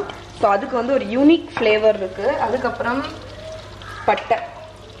ஜீரா. ஸோ அதுக்கு வந்து ஒரு யூனிக் ஃப்ளேவர் இருக்குது. அதுக்கப்புறம் பட்டை,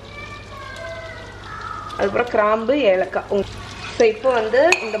 அதுக்கப்புறம் கிராம்பு, ஏலக்காய். ஸோ இப்போ வந்து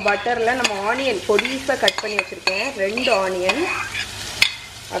இந்த பட்டரில் நம்ம ஆனியன் பொடிசாக கட் பண்ணி வச்சுருக்கேன், 2 ஆனியன்,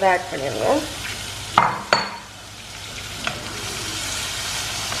 அதை ஆட் பண்ணிடுங்க.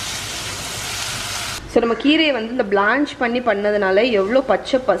 ஸோ நம்ம கீரையை வந்து இந்த பிளான்ச் பண்ணி பண்ணதுனால எவ்வளோ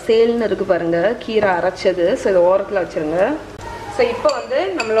பச்சை பசேல்னு இருக்குது பாருங்கள், கீரை அரைச்சது. ஸோ இதை ஓரத்தில் வச்சுருங்க. ஸோ இப்போ வந்து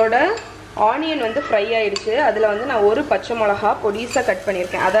நம்மளோட ஆனியன் வந்து ஃப்ரை ஆகிடுச்சு. அதில் வந்து நான் 1 பச்சை மிளகா பொடிசாக கட்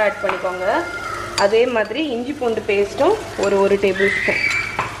பண்ணியிருக்கேன், அதை ஆட் பண்ணிக்கோங்க. அதே மாதிரி இஞ்சி பூண்டு பேஸ்ட்டும் ஒரு tablespoon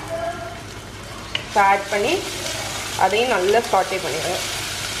ஆட் பண்ணி அதையும் நல்லா சாட்டே பண்ணிடுங்க.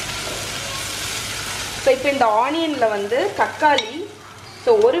 ஸோ இப்போ இந்த ஆனியனில் வந்து தக்காளி,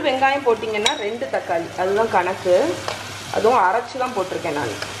 ஸோ 1 வெங்காயம் போட்டிங்கன்னா 2 தக்காளி, அதுதான் கணக்கு. அதுவும் அரைச்சி தான் போட்டிருக்கேன்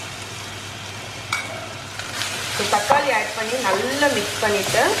நான். ஸோ தக்காளி ஆட் பண்ணி நல்லா மிக்ஸ்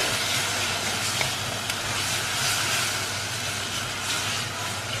பண்ணிவிட்டு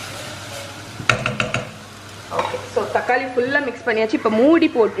ஓகே, ஸோ தக்காளி ஃபுல்லாக மிக்ஸ் பண்ணியாச்சு. இப்போ மூடி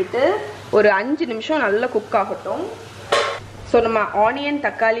போட்டுட்டு ஒரு 5 நிமிஷம் நல்லா குக் ஆகட்டும். ஸோ நம்ம ஆனியன்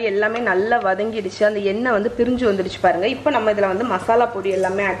தக்காளி எல்லாமே நல்லா வதங்கிடுச்சு, அந்த எண்ணெய் வந்து பிரிஞ்சு வந்துடுச்சு பாருங்கள். இப்போ நம்ம இதில் வந்து மசாலா பொடி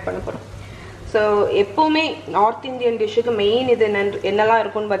எல்லாமே ஆட் பண்ண போகிறோம். ஸோ எப்போவுமே நார்த் இந்தியன் டிஷ்ஷுக்கு மெயின் இது என்னெல்லாம்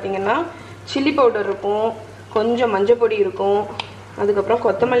இருக்கும்னு பார்த்தீங்கன்னா, சில்லி பவுடர் இருக்கும், கொஞ்சம் மஞ்சள் பொடி இருக்கும், அதுக்கப்புறம்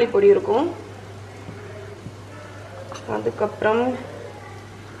கொத்தமல்லி பொடி இருக்கும், அதுக்கப்புறம்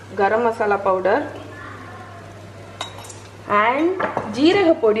கரம் மசாலா பவுடர் அண்ட் ஜீரக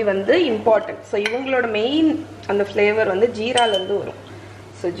பொடி வந்து இம்பார்ட்டன்ட். ஸோ இவங்களோட மெயின் அந்த ஃப்ளேவர் வந்து ஜீராலேருந்து வரும்.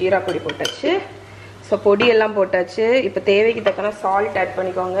 ஸோ ஜீரா பொடி போட்டாச்சு. ஸோ பொடி எல்லாம் போட்டாச்சு. இப்போ தேவைக்கு தக்கன சால்ட் ஆட்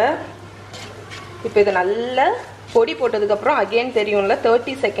பண்ணிக்கோங்க. இப்போ இதை நல்லா பொடி போட்டதுக்கப்புறம் அகெயின் தெரியும்ல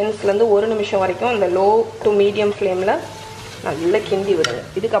 30 செகண்ட்ஸ்லேருந்து 1 நிமிஷம் வரைக்கும் அந்த லோ டு மீடியம் ஃப்ளேமில் நல்லா கிண்டி விடுங்க.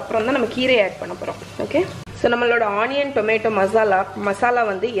 இதுக்கப்புறம் தான் நம்ம கீரையை ஆட் பண்ண போகிறோம். ஓகே, ஸோ நம்மளோட ஆனியன் டொமேட்டோ மசாலா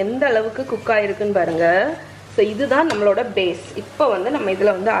வந்து எந்த அளவுக்கு குக் ஆகிருக்குன்னு பாருங்கள். ஸோ இதுதான் நம்மளோட பேஸ். இப்போ வந்து நம்ம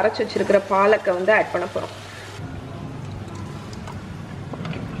இதில் வந்து அரைச்சி வச்சிருக்கிற பாலக்கை வந்து ஆட் பண்ண போகிறோம்.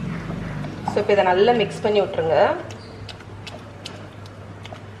 ஸோ இப்போ இதை நல்லா மிக்ஸ் பண்ணி விட்டுருங்க.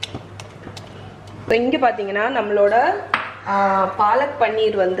 இப்போ இங்கே பார்த்தீங்கன்னா நம்மளோட பாலக்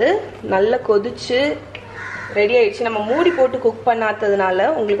பன்னீர் வந்து நல்லா கொதிச்சு ரெடி ஆயிடுச்சு. நம்ம மூடி போட்டு குக் பண்ணாததுனால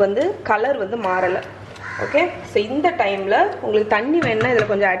உங்களுக்கு வந்து கலர் வந்து மாறலை. ஓகே, ஸோ இந்த டைமில் உங்களுக்கு தண்ணி வேணுன்னா இதில்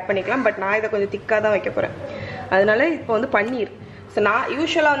கொஞ்சம் ஆட் பண்ணிக்கலாம். பட் நான் இதை கொஞ்சம் திக்காக தான் வைக்க போகிறேன். அதனால இப்போ வந்து பன்னீர், ஸோ நான்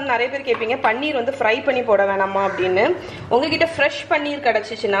யூஸ்வலாக வந்து நிறைய பேர் கேட்பீங்க பன்னீர் வந்து ஃப்ரை பண்ணி போட வேணாமா அப்படின்னு. உங்ககிட்ட ஃப்ரெஷ் பன்னீர்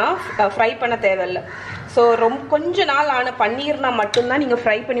கிடச்சிச்சின்னா ஃப்ரை பண்ண தேவையில்லை. ஸோ கொஞ்ச நாள் ஆன பன்னீர்னால் மட்டும்தான் நீங்கள்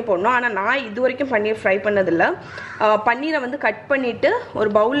ஃப்ரை பண்ணி போடணும். ஆனால் நான் இது வரைக்கும் பன்னீர் ஃப்ரை பண்ணதில்லை. பன்னீரை வந்து கட் பண்ணிவிட்டு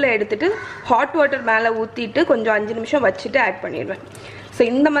ஒரு பவுலில் எடுத்துகிட்டு ஹாட் வாட்டர் மேலே ஊற்றிட்டு கொஞ்சம் 5 நிமிஷம் வச்சுட்டு ஆட் பண்ணிடுவேன். ஸோ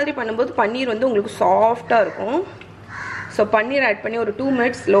இந்த மாதிரி பண்ணும்போது பன்னீர் வந்து உங்களுக்கு சாஃப்டாக இருக்கும். ஸோ பன்னீர் ஆட் பண்ணி ஒரு 2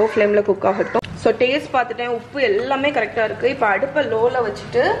 minutes லோ ஃப்ளேமில் குக் ஆகட்டும். ஸோ டேஸ்ட் பார்த்துட்டேன், உப்பு எல்லாமே கரெக்டாக இருக்குது. இப்போ அடுப்பை லோவில்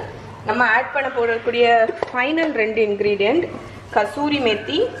வச்சுட்டு நம்ம ஆட் பண்ண போடக்கூடிய ஃபைனல் 2 இன்க்ரீடியண்ட் கசூரி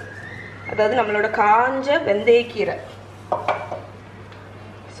மேத்தி, அதாவது நம்மளோட காஞ்ச வெந்தயக்கீரை.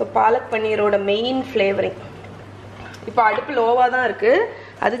 So palak பன்னீரோட main flavouring. இப்போ அடுப்பு லோவாக தான் இருக்குது.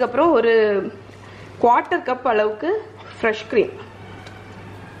 அதுக்கப்புறம் ஒரு 1/4 கப் அளவுக்கு ஃப்ரெஷ் க்ரீம்.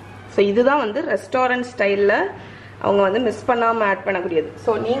 ஸோ இதுதான் வந்து ரெஸ்டாரண்ட் ஸ்டைலில் அவங்க வந்து மிஸ் பண்ணாமல் ஆட் பண்ணக்கூடியது.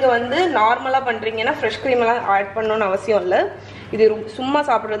 ஸோ நீங்கள் வந்து நார்மலாக பண்ணுறீங்கன்னா ஃப்ரெஷ் க்ரீமெல்லாம் ஆட் பண்ணணும்னு அவசியம் இல்லை. இது சும்மா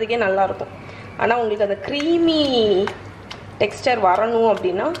சாப்பிட்றதுக்கே நல்லாயிருக்கும். ஆனால் உங்களுக்கு அந்த க்ரீமி டெக்ஸ்டர் வரணும்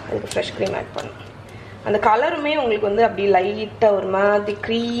அப்படின்னா அதுக்கு ஃப்ரெஷ் க்ரீம் ஆட் பண்ணணும். அந்த கலருமே உங்களுக்கு வந்து அப்படி லைட்டாக ஒரு மாதிரி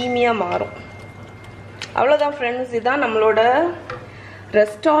க்ரீமியாக மாறும். அவ்வளோதான் ஃப்ரெண்ட்ஸ், இதுதான் நம்மளோட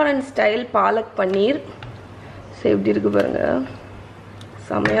ரெஸ்டாரண்ட் ஸ்டைல் பாலக் பன்னீர். ஸோ எப்படி இருக்குது பாருங்கள்,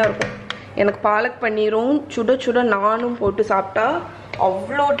 செம்மையாக இருக்கும். எனக்கு பாலக் பன்னீரும் சுட சுட நானும் போட்டு சாப்பிட்டா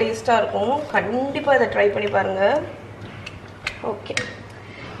அவ்வளோ டேஸ்ட்டாக இருக்கும். கண்டிப்பாக இதை ட்ரை பண்ணி பாருங்கள். ஓகே,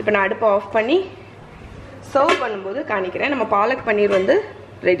 இப்போ நான் அடுப்பை ஆஃப் பண்ணி சர்வ் பண்ணும்போது காணிக்கிறேன். நம்ம பாலக் பன்னீர் வந்து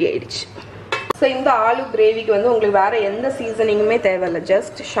ரெடி ஆயிடுச்சு. ஸோ இந்த ஆலு கிரேவிக்கு வந்து உங்களுக்கு வேறு எந்த சீசனிங்குமே தேவையில்லை.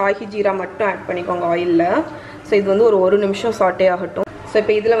 ஜஸ்ட் ஷாஹி ஜீரா மட்டும் ஆட் பண்ணிக்கோங்க ஆயிலில். ஸோ இது வந்து ஒரு நிமிஷம் சாட்டே ஆகட்டும். ஸோ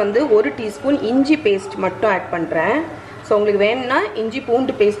இப்போ இதில் வந்து 1 டீஸ்பூன் இஞ்சி பேஸ்ட் மட்டும் ஆட் பண்ணுறேன். ஸோ உங்களுக்கு வேணும்னா இஞ்சி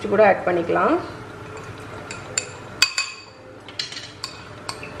பூண்டு பேஸ்ட் கூட ஆட் பண்ணிக்கலாம்.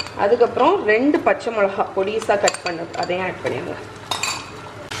 அதுக்கப்புறம் 2 பச்சை மிளகா பொடிசாக கட் பண்ணது அதையும் ஆட் பண்ணிடுங்க.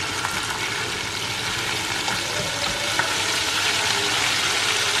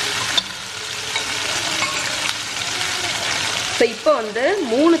 ஸோ இப்போ வந்து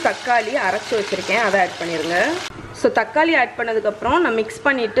 3 தக்காளி அரைச்சி வச்சுருக்கேன், அதை ஆட் பண்ணிடுங்க. ஸோ தக்காளி ஆட் பண்ணதுக்கப்புறம் நான் மிக்ஸ்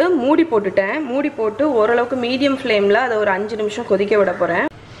பண்ணிவிட்டு மூடி போட்டுட்டேன். மூடி போட்டு ஓரளவுக்கு மீடியம் ஃப்ளேமில் அதை ஒரு 5 நிமிஷம் கொதிக்க விட போகிறேன்.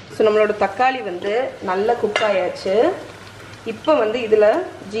 ஸோ நம்மளோட தக்காளி வந்து நல்லா குக் ஆயாச்சு. இப்போ வந்து இதில்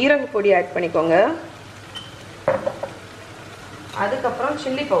ஜீரக பொடி ஆட் பண்ணிக்கோங்க. அதுக்கப்புறம்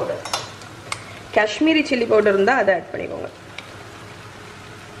chilli powder, Kashmiri chilli powder இருந்தால் அதை ஆட் பண்ணிக்கோங்க.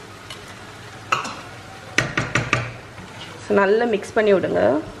 நல்லா மிக்ஸ் பண்ணி விடுங்க.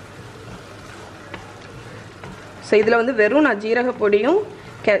 ஸோ இதில் வந்து வெறும் நான் ஜீரக பொடியும்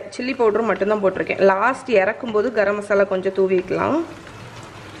சில்லி பவுடரும் மட்டும்தான் போட்டிருக்கேன். லாஸ்ட் இறக்கும்போது கரம் மசாலா கொஞ்சம் தூவி வைக்கலாம்.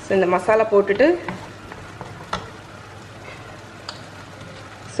 ஸோ இந்த மசாலா போட்டுட்டு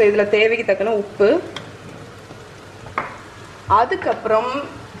ஸோ இதில் தேவைக்கு தக்கன உப்பு. அதுக்கப்புறம்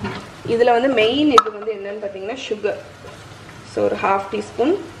இதில் வந்து மெயின் இது வந்து என்னன்னு பார்த்தீங்கன்னா சுகர். ஸோ ஒரு 1/2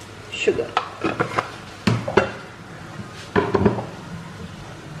 டீஸ்பூன் சுகர்.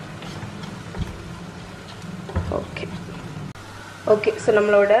 ஓகே, ஸோ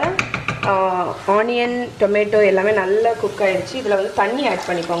நம்மளோட ஆனியன் டொமேட்டோ எல்லாமே நல்லா குக் ஆகிடுச்சு. இதில் வந்து தண்ணி ஆட்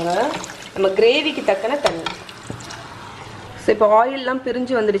பண்ணிக்கோங்க, நம்ம கிரேவிக்கு தக்கன தண்ணி. ஸோ இப்போ ஆயிலெலாம்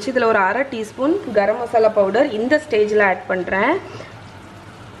பிரிஞ்சு வந்துடுச்சு. இதில் ஒரு 1/2 டீஸ்பூன் கரம் மசாலா பவுடர் இந்த ஸ்டேஜில் ஆட் பண்ணுறேன்.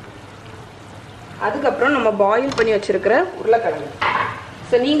 அதுக்கப்புறம் நம்ம பாயில் பண்ணி வச்சுருக்கிற உருளைக்கிழங்கு.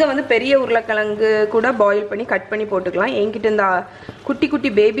 ஸோ நீங்கள் வந்து பெரிய உருளைக்கிழங்கு கூட பாயில் பண்ணி கட் பண்ணி போட்டுக்கலாம். என்கிட்ட இந்த குட்டி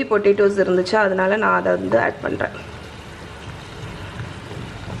குட்டி பேபி பொட்டேட்டோஸ் இருந்துச்சு, அதனால நான் அதை வந்து ஆட் பண்ணுறேன்.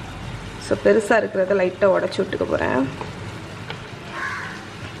 ஸோ பெருசாக இருக்கிறத லைட்டாக உடச்சி விட்டுக்க போகிறேன்.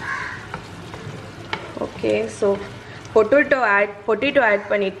 ஓகே, ஸோ பொட்டேட்டோ ஆட்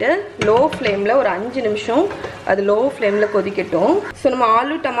பண்ணிவிட்டு லோ ஃப்ளேமில் ஒரு 5 நிமிஷம் அது லோ ஃப்ளேமில் கொதிக்கட்டும். ஸோ நம்ம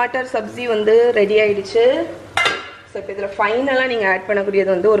ஆலு டமாட்டர் சப்ஜி வந்து ரெடி ஆகிடுச்சு. ஸோ இப்போ இதில் ஃபைனலாக நீங்கள் ஆட் பண்ணக்கூடியது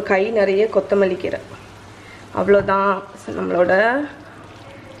வந்து ஒரு கை நிறைய கொத்தமல்லி கீரை. அவ்வளோதான், ஸோ நம்மளோட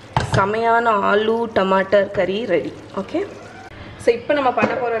செமையான ஆலு டமாட்டர் கறி ரெடி. ஓகே, ஸோ இப்போ நம்ம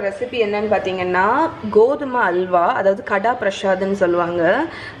பண்ண போகிற ரெசிபி என்னன்னு பார்த்தீங்கன்னா கோதுமை அல்வா, அதாவது கடா பிரசாதுன்னு சொல்லுவாங்க.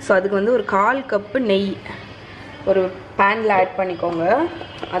 ஸோ அதுக்கு வந்து ஒரு 1/4 கப்பு நெய் ஒரு பேனில் ஆட் பண்ணிக்கோங்க.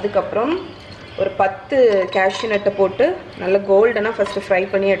 அதுக்கப்புறம் ஒரு 10 கேஷ்யூ நட்டை போட்டு நல்லா கோல்டனாக ஃபஸ்ட்டு ஃப்ரை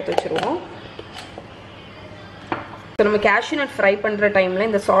பண்ணி எடுத்து வச்சுருவோம். ஸோ நம்ம கேஷ்யூ நட் ஃப்ரை பண்ணுற டைமில்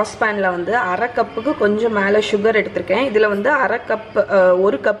இந்த சாஸ் பேனில் வந்து 1/2 கப்புக்கு கொஞ்சம் மேலே சுகர் எடுத்திருக்கேன். இதில் வந்து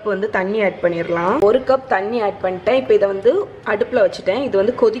 1 கப் வந்து தண்ணி ஆட் பண்ணிடலாம். 1 கப் தண்ணி ஆட் பண்ணிட்டேன். இப்போ இதை வந்து அடுப்பில் வச்சுட்டேன். இது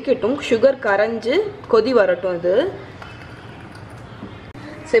வந்து கொதிக்கட்டும், சுகர் கரைஞ்சி கொதி வரட்டும் இது.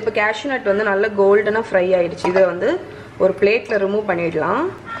 ஸோ இப்போ கேஷ்யூ நட் வந்து நல்லா கோல்டனாக ஃப்ரை ஆகிடுச்சு. இதை வந்து ஒரு பிளேட்டில் ரிமூவ் பண்ணிடலாம்.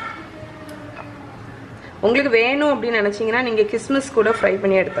 உங்களுக்கு வேணும் அப்படின்னு நினச்சிங்கன்னா நீங்கள் கிஸ்மிஸ் கூட ஃப்ரை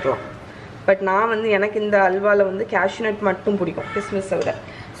பண்ணி எடுத்துடலாம். பட் நான் வந்து எனக்கு இந்த அல்வாவில் வந்து கேஷ்யூ நட் மட்டும் பிடிக்கும் கிஸ்மிஸை விட.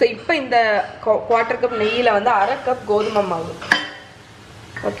 ஸோ இப்போ இந்த 1/4 கப் நெய்யில் வந்து 1/2 கப் கோதுமை மாவு.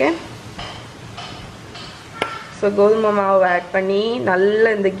 ஓகே, ஸோ கோதுமை மாவு ஆட் பண்ணி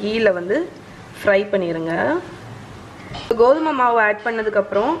நல்லா இந்த கீயில் வந்து ஃப்ரை பண்ணிடுங்க. கோதுமை மாவு ஆட்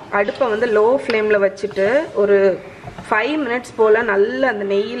பண்ணதுக்கப்புறம் அடுப்பை வந்து லோ ஃப்ளேமில் வச்சுட்டு ஒரு 5 மினிட்ஸ் போல் நல்லா அந்த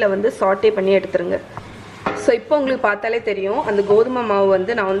நெய்யில் வந்து சாட்டே பண்ணி எடுத்துருங்க. ஸோ இப்போ உங்களுக்கு பார்த்தாலே தெரியும் அந்த கோதுமை மாவு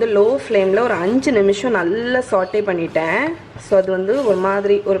வந்து நான் வந்து லோ ஃப்ளேமில் ஒரு 5 நிமிஷம் நல்லா சாட்டே பண்ணிட்டேன். ஸோ அது வந்து ஒரு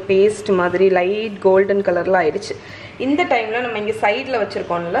மாதிரி ஒரு பேஸ்ட் மாதிரி லைட் கோல்டன் கலரில் ஆயிடுச்சு. இந்த டைமில் நம்ம இங்கே சைடில்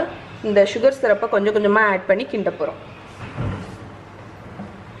வச்சுருக்கோம்ல இந்த சுகர் சிரப்பை கொஞ்சம் கொஞ்சமாக ஆட் பண்ணி கிண்ட போகிறோம்.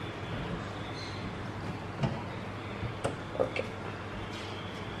 Okay,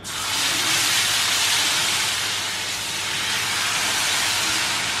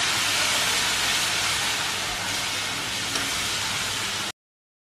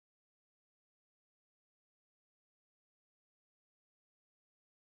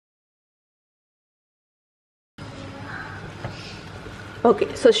 okay,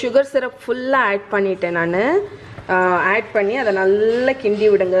 so sugar syrup ஃபுல்லாக ஆட் பண்ணிட்டேன் நான். ஆட் பண்ணி அதை நல்லா கிண்டி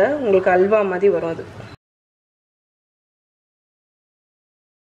விடுங்க, உங்களுக்கு அல்வா மாதிரி வரும் அது.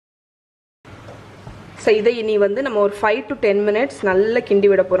 ஸோ இதை இனி வந்து நம்ம ஒரு 5 to 10 minutes நல்லா கிண்டி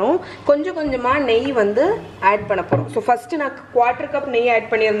விட போகிறோம். கொஞ்சம் கொஞ்சமாக நெய் வந்து ஆட் பண்ண போகிறோம். ஸோ ஃபஸ்ட்டு நான் 1/4 cup நெய்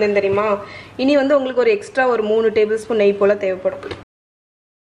ஆட் பண்ணியிருந்தேன் தெரியுமா. இனி வந்து உங்களுக்கு ஒரு எக்ஸ்ட்ரா ஒரு 3 tablespoon நெய் போல் தேவைப்படும்.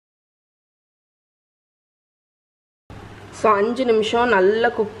 ஸோ 5 நிமிஷம் நல்லா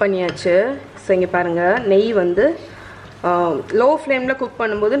குக் பண்ணியாச்சு. ஸோ இங்கே பாருங்கள், நெய் வந்து லோ ஃப்ளேமில் குக்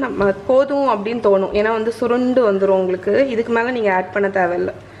பண்ணும்போது நம்ம போதும் அப்படின்னு தோணும். ஏன்னா வந்து சுருண்டு வந்துடும் உங்களுக்கு. இதுக்கு மேலே நீங்கள் ஆட் பண்ண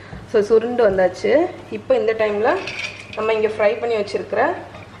தேவையில்லை. ஸோ சுருண்டு வந்தாச்சு. இப்போ இந்த டைமில் நம்ம இங்கே ஃப்ரை பண்ணி வச்சுருக்கிற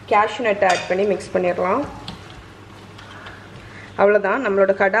கேஷ்யூ நட்டை ஆட் பண்ணி மிக்ஸ் பண்ணிடலாம். அவ்வளோதான்,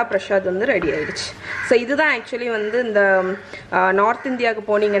 நம்மளோட கடா பிரசாத் வந்து ரெடி ஆயிடுச்சு. ஸோ இதுதான் ஆக்சுவலி வந்து இந்த நார்த் இந்தியாவுக்கு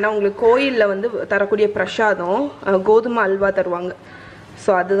போனீங்கன்னா உங்களுக்கு கோயிலில் வந்து தரக்கூடிய பிரசாதம், கோதுமை அல்வா தருவாங்க.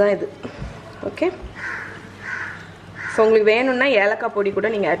 ஸோ அதுதான் இது. ஓகே, ஸோ உங்களுக்கு வேணும்னா ஏலக்காய் பொடி கூட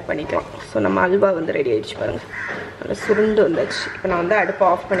நீங்கள் ஆட் பண்ணிக்கலாம். ஸோ நம்ம அல்வா வந்து ரெடி ஆகிடுச்சு பாருங்கள், நல்லா சுருண்டு வந்தாச்சு. இப்போ நான் வந்து அடுப்பை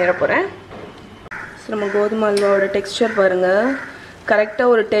ஆஃப் பண்ணிட போகிறேன். ஸோ நம்ம கோதுமை அல்வாவோட டெக்ஸ்சர் பாருங்கள்,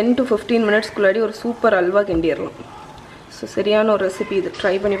 கரெக்டாக ஒரு 10 to 15 minutesக்குள்ளாடி ஒரு சூப்பர் அல்வா கிண்டிடலாம். ஸோ சரியான ஒரு ரெசிபி, இது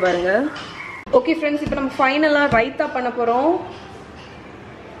ட்ரை பண்ணி பாருங்கள். ஓகே ஃப்ரெண்ட்ஸ், இப்போ நம்ம ஃபைனலாக ரைத்தா பண்ண போகிறோம்.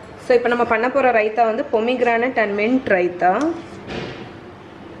 ஸோ இப்போ நம்ம பண்ண போகிற ரைத்தா வந்து pomegranate and mint raita.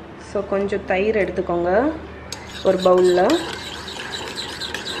 So கொஞ்சம் தயிர் எடுத்துக்கோங்க ஒரு பவுலில்,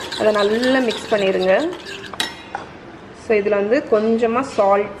 அதை நல்லா மிக்ஸ் பண்ணிடுங்க. ஸோ இதில் வந்து கொஞ்சமாக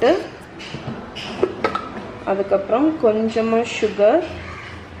சால்ட்டு, அதுக்கப்புறம் கொஞ்சமாக சுகர்,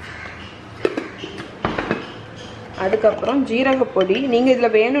 அதுக்கப்புறம் ஜீரகப்பொடி. நீங்கள்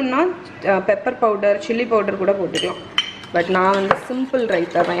இதில் வேணும்னா பெப்பர் பவுடர், சில்லி பவுடர் கூட போட்டுக்கலாம். பட் நான் வந்து சிம்பிள்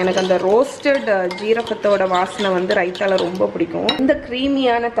ரைத்தா தான், எனக்கு அந்த ரோஸ்டட் ஜீரகத்தோட வாசனை வந்து ரைத்தாவில் ரொம்ப பிடிக்கும். இந்த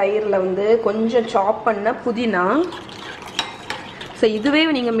க்ரீமியான தயிரில் வந்து கொஞ்சம் சாப் பண்ண புதினா. ஸோ இதுவே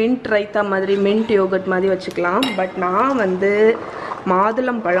நீங்கள் மின்ட் ரைத்தா மாதிரி, மின்ட் யோகட் மாதிரி வச்சுக்கலாம். பட் நான் வந்து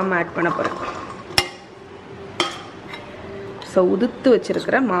மாதுளம் பழம் ஆட் பண்ண போகிறேன். ஸோ உதுத்து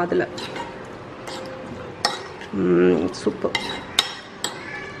வச்சுருக்கிற மாதுளை, சூப்பர்.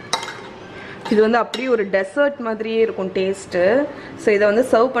 இது வந்து அப்படியே ஒரு டெசர்ட் மாதிரியே இருக்கும் டேஸ்ட்டு. ஸோ இதை வந்து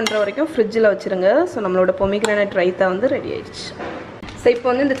சர்வ் பண்ணுற வரைக்கும் ஃப்ரிட்ஜில் வச்சுருங்க. ஸோ நம்மளோட பொமிகிரானட் ரைத்தா வந்து ரெடி ஆயிடுச்சு. ஸோ இப்போ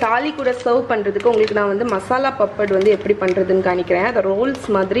வந்து இந்த தாலி கூட சர்வ் பண்ணுறதுக்கு உங்களுக்கு நான் வந்து மசாலா பப்பட் வந்து எப்படி பண்ணுறதுன்னு காணிக்கிறேன். அதை ரோல்ஸ்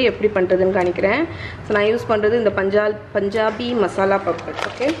மாதிரி எப்படி பண்ணுறதுன்னு காணிக்கிறேன். ஸோ நான் யூஸ் பண்ணுறது இந்த Punjabi masala puppet.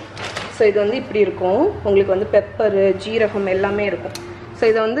 Okay, so இது வந்து இப்படி இருக்கும். உங்களுக்கு வந்து பெப்பரு, ஜீரகம் எல்லாமே இருக்கும். ஸோ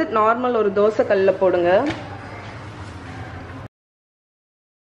இதை வந்து நார்மல் ஒரு தோசை கல்லில் போடுங்க.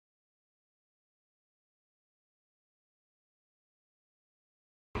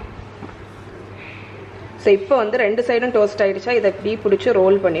 ஸோ இப்போ வந்து 2 சைடும் டோஸ்ட் ஆகிடுச்சா, இதை இப்படி பிடிச்சி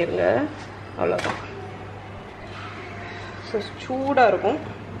ரோல் பண்ணிடுங்க. அவ்வளோதான். ஸோ சூடாக இருக்கும்.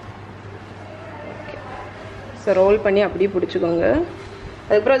 ஓகே, ஸோ ரோல் பண்ணி அப்படியே பிடிச்சிக்கோங்க.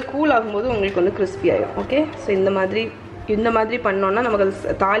 அதுக்கப்புறம் அது கூல் ஆகும்போது உங்களுக்கு வந்து கிறிஸ்பி ஆகிடும். ஓகே, ஸோ இந்த மாதிரி பண்ணோன்னா நமக்கு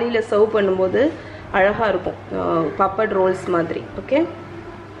அது தாலியில் சர்வ் பண்ணும்போது அழகாக இருக்கும், பப்பட் ரோல்ஸ் மாதிரி. ஓகே,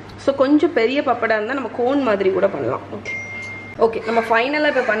 ஸோ கொஞ்சம் பெரிய பப்படாக இருந்தால் நம்ம கோன் மாதிரி கூட பண்ணலாம். ஓகே ஓகே, நம்ம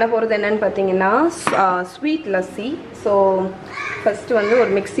ஃபைனலாக இப்போ பண்ண போகிறது என்னென்னு பார்த்தீங்கன்னா ஸ்வீட் லஸ்ஸி. ஸோ ஃபஸ்ட்டு வந்து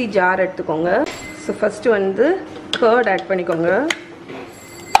ஒரு மிக்ஸி ஜார் எடுத்துக்கோங்க. ஸோ ஃபஸ்ட்டு வந்து கர்ட் ஆட் பண்ணிக்கோங்க.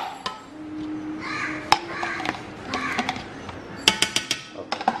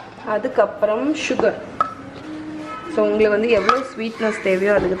 அதுக்கப்புறம் சுகர். ஸோ உங்களுக்கு வந்து எவ்வளோ ஸ்வீட்னஸ்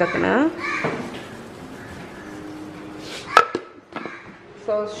தேவையோ அதுக்கு தக்கன.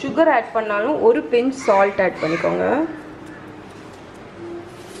 ஸோ சுகர் ஆட் பண்ணாலும் ஒரு பிஞ்ச் சால்ட் ஆட் பண்ணிக்கோங்க.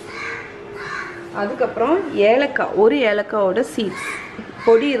 அதுக்கப்புறம் ஏலக்காய், ஒரு ஏலக்காயோட சீட்ஸ்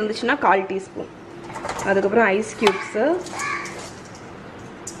பொடி இருந்துச்சுன்னா 1/4 டீஸ்பூன். அதுக்கப்புறம் ஐஸ் க்யூப்ஸு,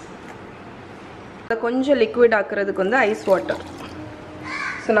 அதை கொஞ்சம் லிக்விட் ஆக்குறதுக்கு வந்து ஐஸ் வாட்டர்.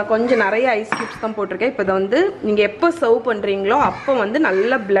 ஸோ நான் கொஞ்சம் நிறைய ஐஸ் க்யூப்ஸ் தான் போட்டிருக்கேன். இப்போ இதை வந்து நீங்கள் எப்போ சர்வ் பண்ணுறீங்களோ அப்போ வந்து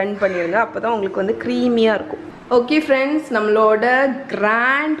நல்லா பிளெண்ட் பண்ணிடுங்க. அப்போ தான் உங்களுக்கு வந்து க்ரீமியாக இருக்கும். ஓகே ஃப்ரெண்ட்ஸ், நம்மளோட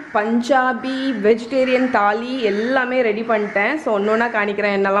கிராண்ட் பஞ்சாபி வெஜிடேரியன் தாலி எல்லாமே ரெடி பண்ணிட்டேன். ஸோ ஒன்று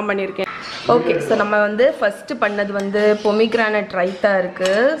காணிக்கிறேன் என்னெல்லாம் பண்ணியிருக்கேன். ஓகே, ஸோ நம்ம வந்து ஃபஸ்ட்டு பண்ணது வந்து பொமிகிரானட் ரைத்தா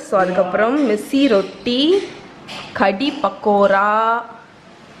இருக்குது. ஸோ அதுக்கப்புறம் மிஸ்ஸி ரொட்டி, கடி பக்கோரா,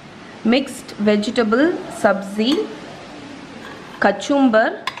 மிக்ஸ்ட் வெஜிடபிள் சப்ஜி,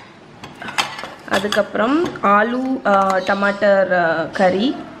 கச்சும்பர், அதுக்கப்புறம் ஆலு டமாட்டர் கறி,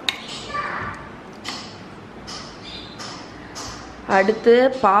 அடுத்து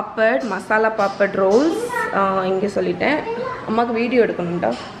பாப்பட், மசாலா பாப்பட் ரோல்ஸ். இங்கே சொல்லிட்டேன், அம்மாவுக்கு வீடியோ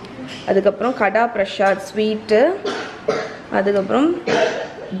எடுக்கணும்டா. அதுக்கப்புறம் கடா பிரசாத் ஸ்வீட்டு, அதுக்கப்புறம்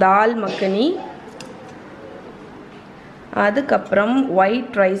தால் மக்கனி, அதுக்கப்புறம்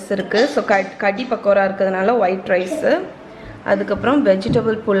ஒயிட் ரைஸ் இருக்குது. ஸோ கடி பக்கோரா இருக்கிறதுனால ஒயிட் ரைஸு, அதுக்கப்புறம்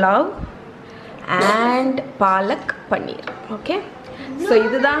vegetable pulao, and palak paneer. Okay, so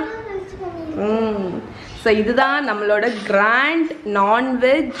இதுதான் நம்மளோட கிராண்ட்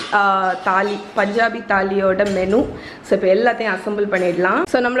நான்வெஜ் தாலி, பஞ்சாபி தாலியோட மெனு. ஸோ இப்போ எல்லாத்தையும் அசம்பிள் பண்ணிடலாம்.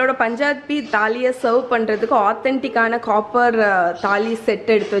 ஸோ நம்மளோட பஞ்சாபி தாலியை சர்வ் பண்ணுறதுக்கு ஆத்தென்டிக்கான காப்பர் தாலி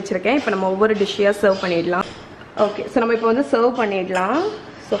செட் எடுத்து வச்சுருக்கேன். இப்போ நம்ம ஒவ்வொரு டிஷ்ஷையாக சர்வ் பண்ணிடலாம். ஓகே, ஸோ நம்ம இப்போ வந்து சர்வ் பண்ணிடலாம்.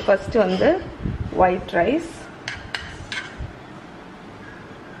 ஸோ ஃபஸ்ட்டு வந்து ஒயிட் ரைஸ்,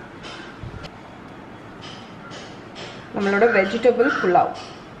 நம்மளோட வெஜிடபிள் புலாவ்,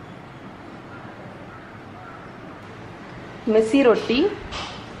 மிஸ்ஸி ரொட்டி,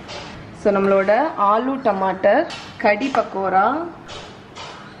 ஸோ நம்மளோட ஆலு டமாட்டர், கடி பக்கோரா,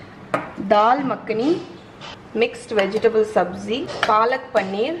 தால் மக்கனி, மிக்ஸ்ட் வெஜிடபிள் சப்ஜி, பாலக்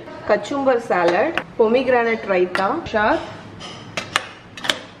பன்னீர், கச்சும்பர் சாலட், பொமிகிரானட் ரைத்தா, ஷாத்,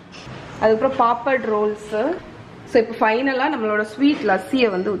 அதுக்கப்புறம் பாப்பட் ரோல்ஸு. ஸோ இப்போ ஃபைனலாக நம்மளோட ஸ்வீட் லஸ்ஸியை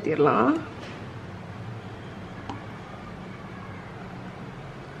வந்து ஊற்றிடலாம்.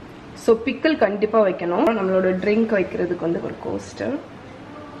 ஸோ பிக்கிள் கண்டிப்பாக வைக்கணும். நம்மளோட ட்ரிங்க் வைக்கிறதுக்கு வந்து ஒரு கோஸ்டர்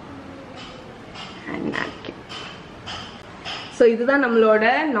அண்ட் நாப்கின். ஸோ இதுதான் நம்மளோட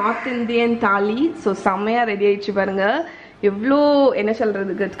நார்த் இந்தியன் தாலி. ஸோ செம்மையாக ரெடி ஆயிடுச்சு பாருங்க. எவ்வளோ என்ன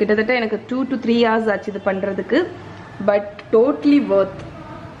சொல்கிறதுக்கு, கிட்டத்தட்ட எனக்கு 2 to 3 hours ஆச்சு இது பண்ணுறதுக்கு. But totally worth.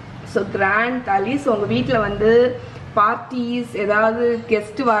 So grand தாலி. ஸோ உங்கள் வீட்டில் வந்து பார்ட்டிஸ் ஏதாவது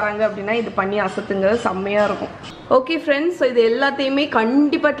கெஸ்ட்டு வராங்க அப்படின்னா இது பண்ணி அசத்துங்க, செம்மையாக இருக்கும். ஓகே ஃப்ரெண்ட்ஸ், ஸோ இது எல்லாத்தையுமே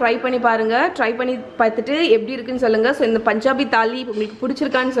கண்டிப்பாக ட்ரை பண்ணி பாருங்கள். ட்ரை பண்ணி பார்த்துட்டு எப்படி இருக்குன்னு சொல்லுங்கள். ஸோ இந்த பஞ்சாபி தாலி உங்களுக்கு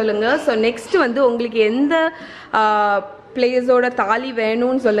பிடிச்சிருக்கான்னு சொல்லுங்கள். ஸோ நெக்ஸ்ட் வந்து உங்களுக்கு எந்த பிளேஸோட தாலி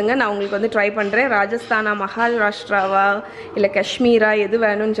வேணும்னு சொல்லுங்கள். நான் உங்களுக்கு வந்து ட்ரை பண்ணுறேன். ராஜஸ்தானா, மகாராஷ்டிராவா, இல்லை காஷ்மீரா, எது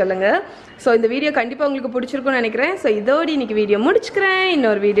வேணும்னு சொல்லுங்கள். ஸோ இந்த வீடியோ கண்டிப்பாக உங்களுக்கு பிடிச்சிருக்குன்னு நினைக்கிறேன். ஸோ இதோடு இன்னைக்கு வீடியோ முடிச்சுக்கிறேன்.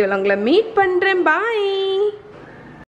 இன்னொரு வீடியோவில் உங்களை மீட் பண்ணுறேன். பாய்.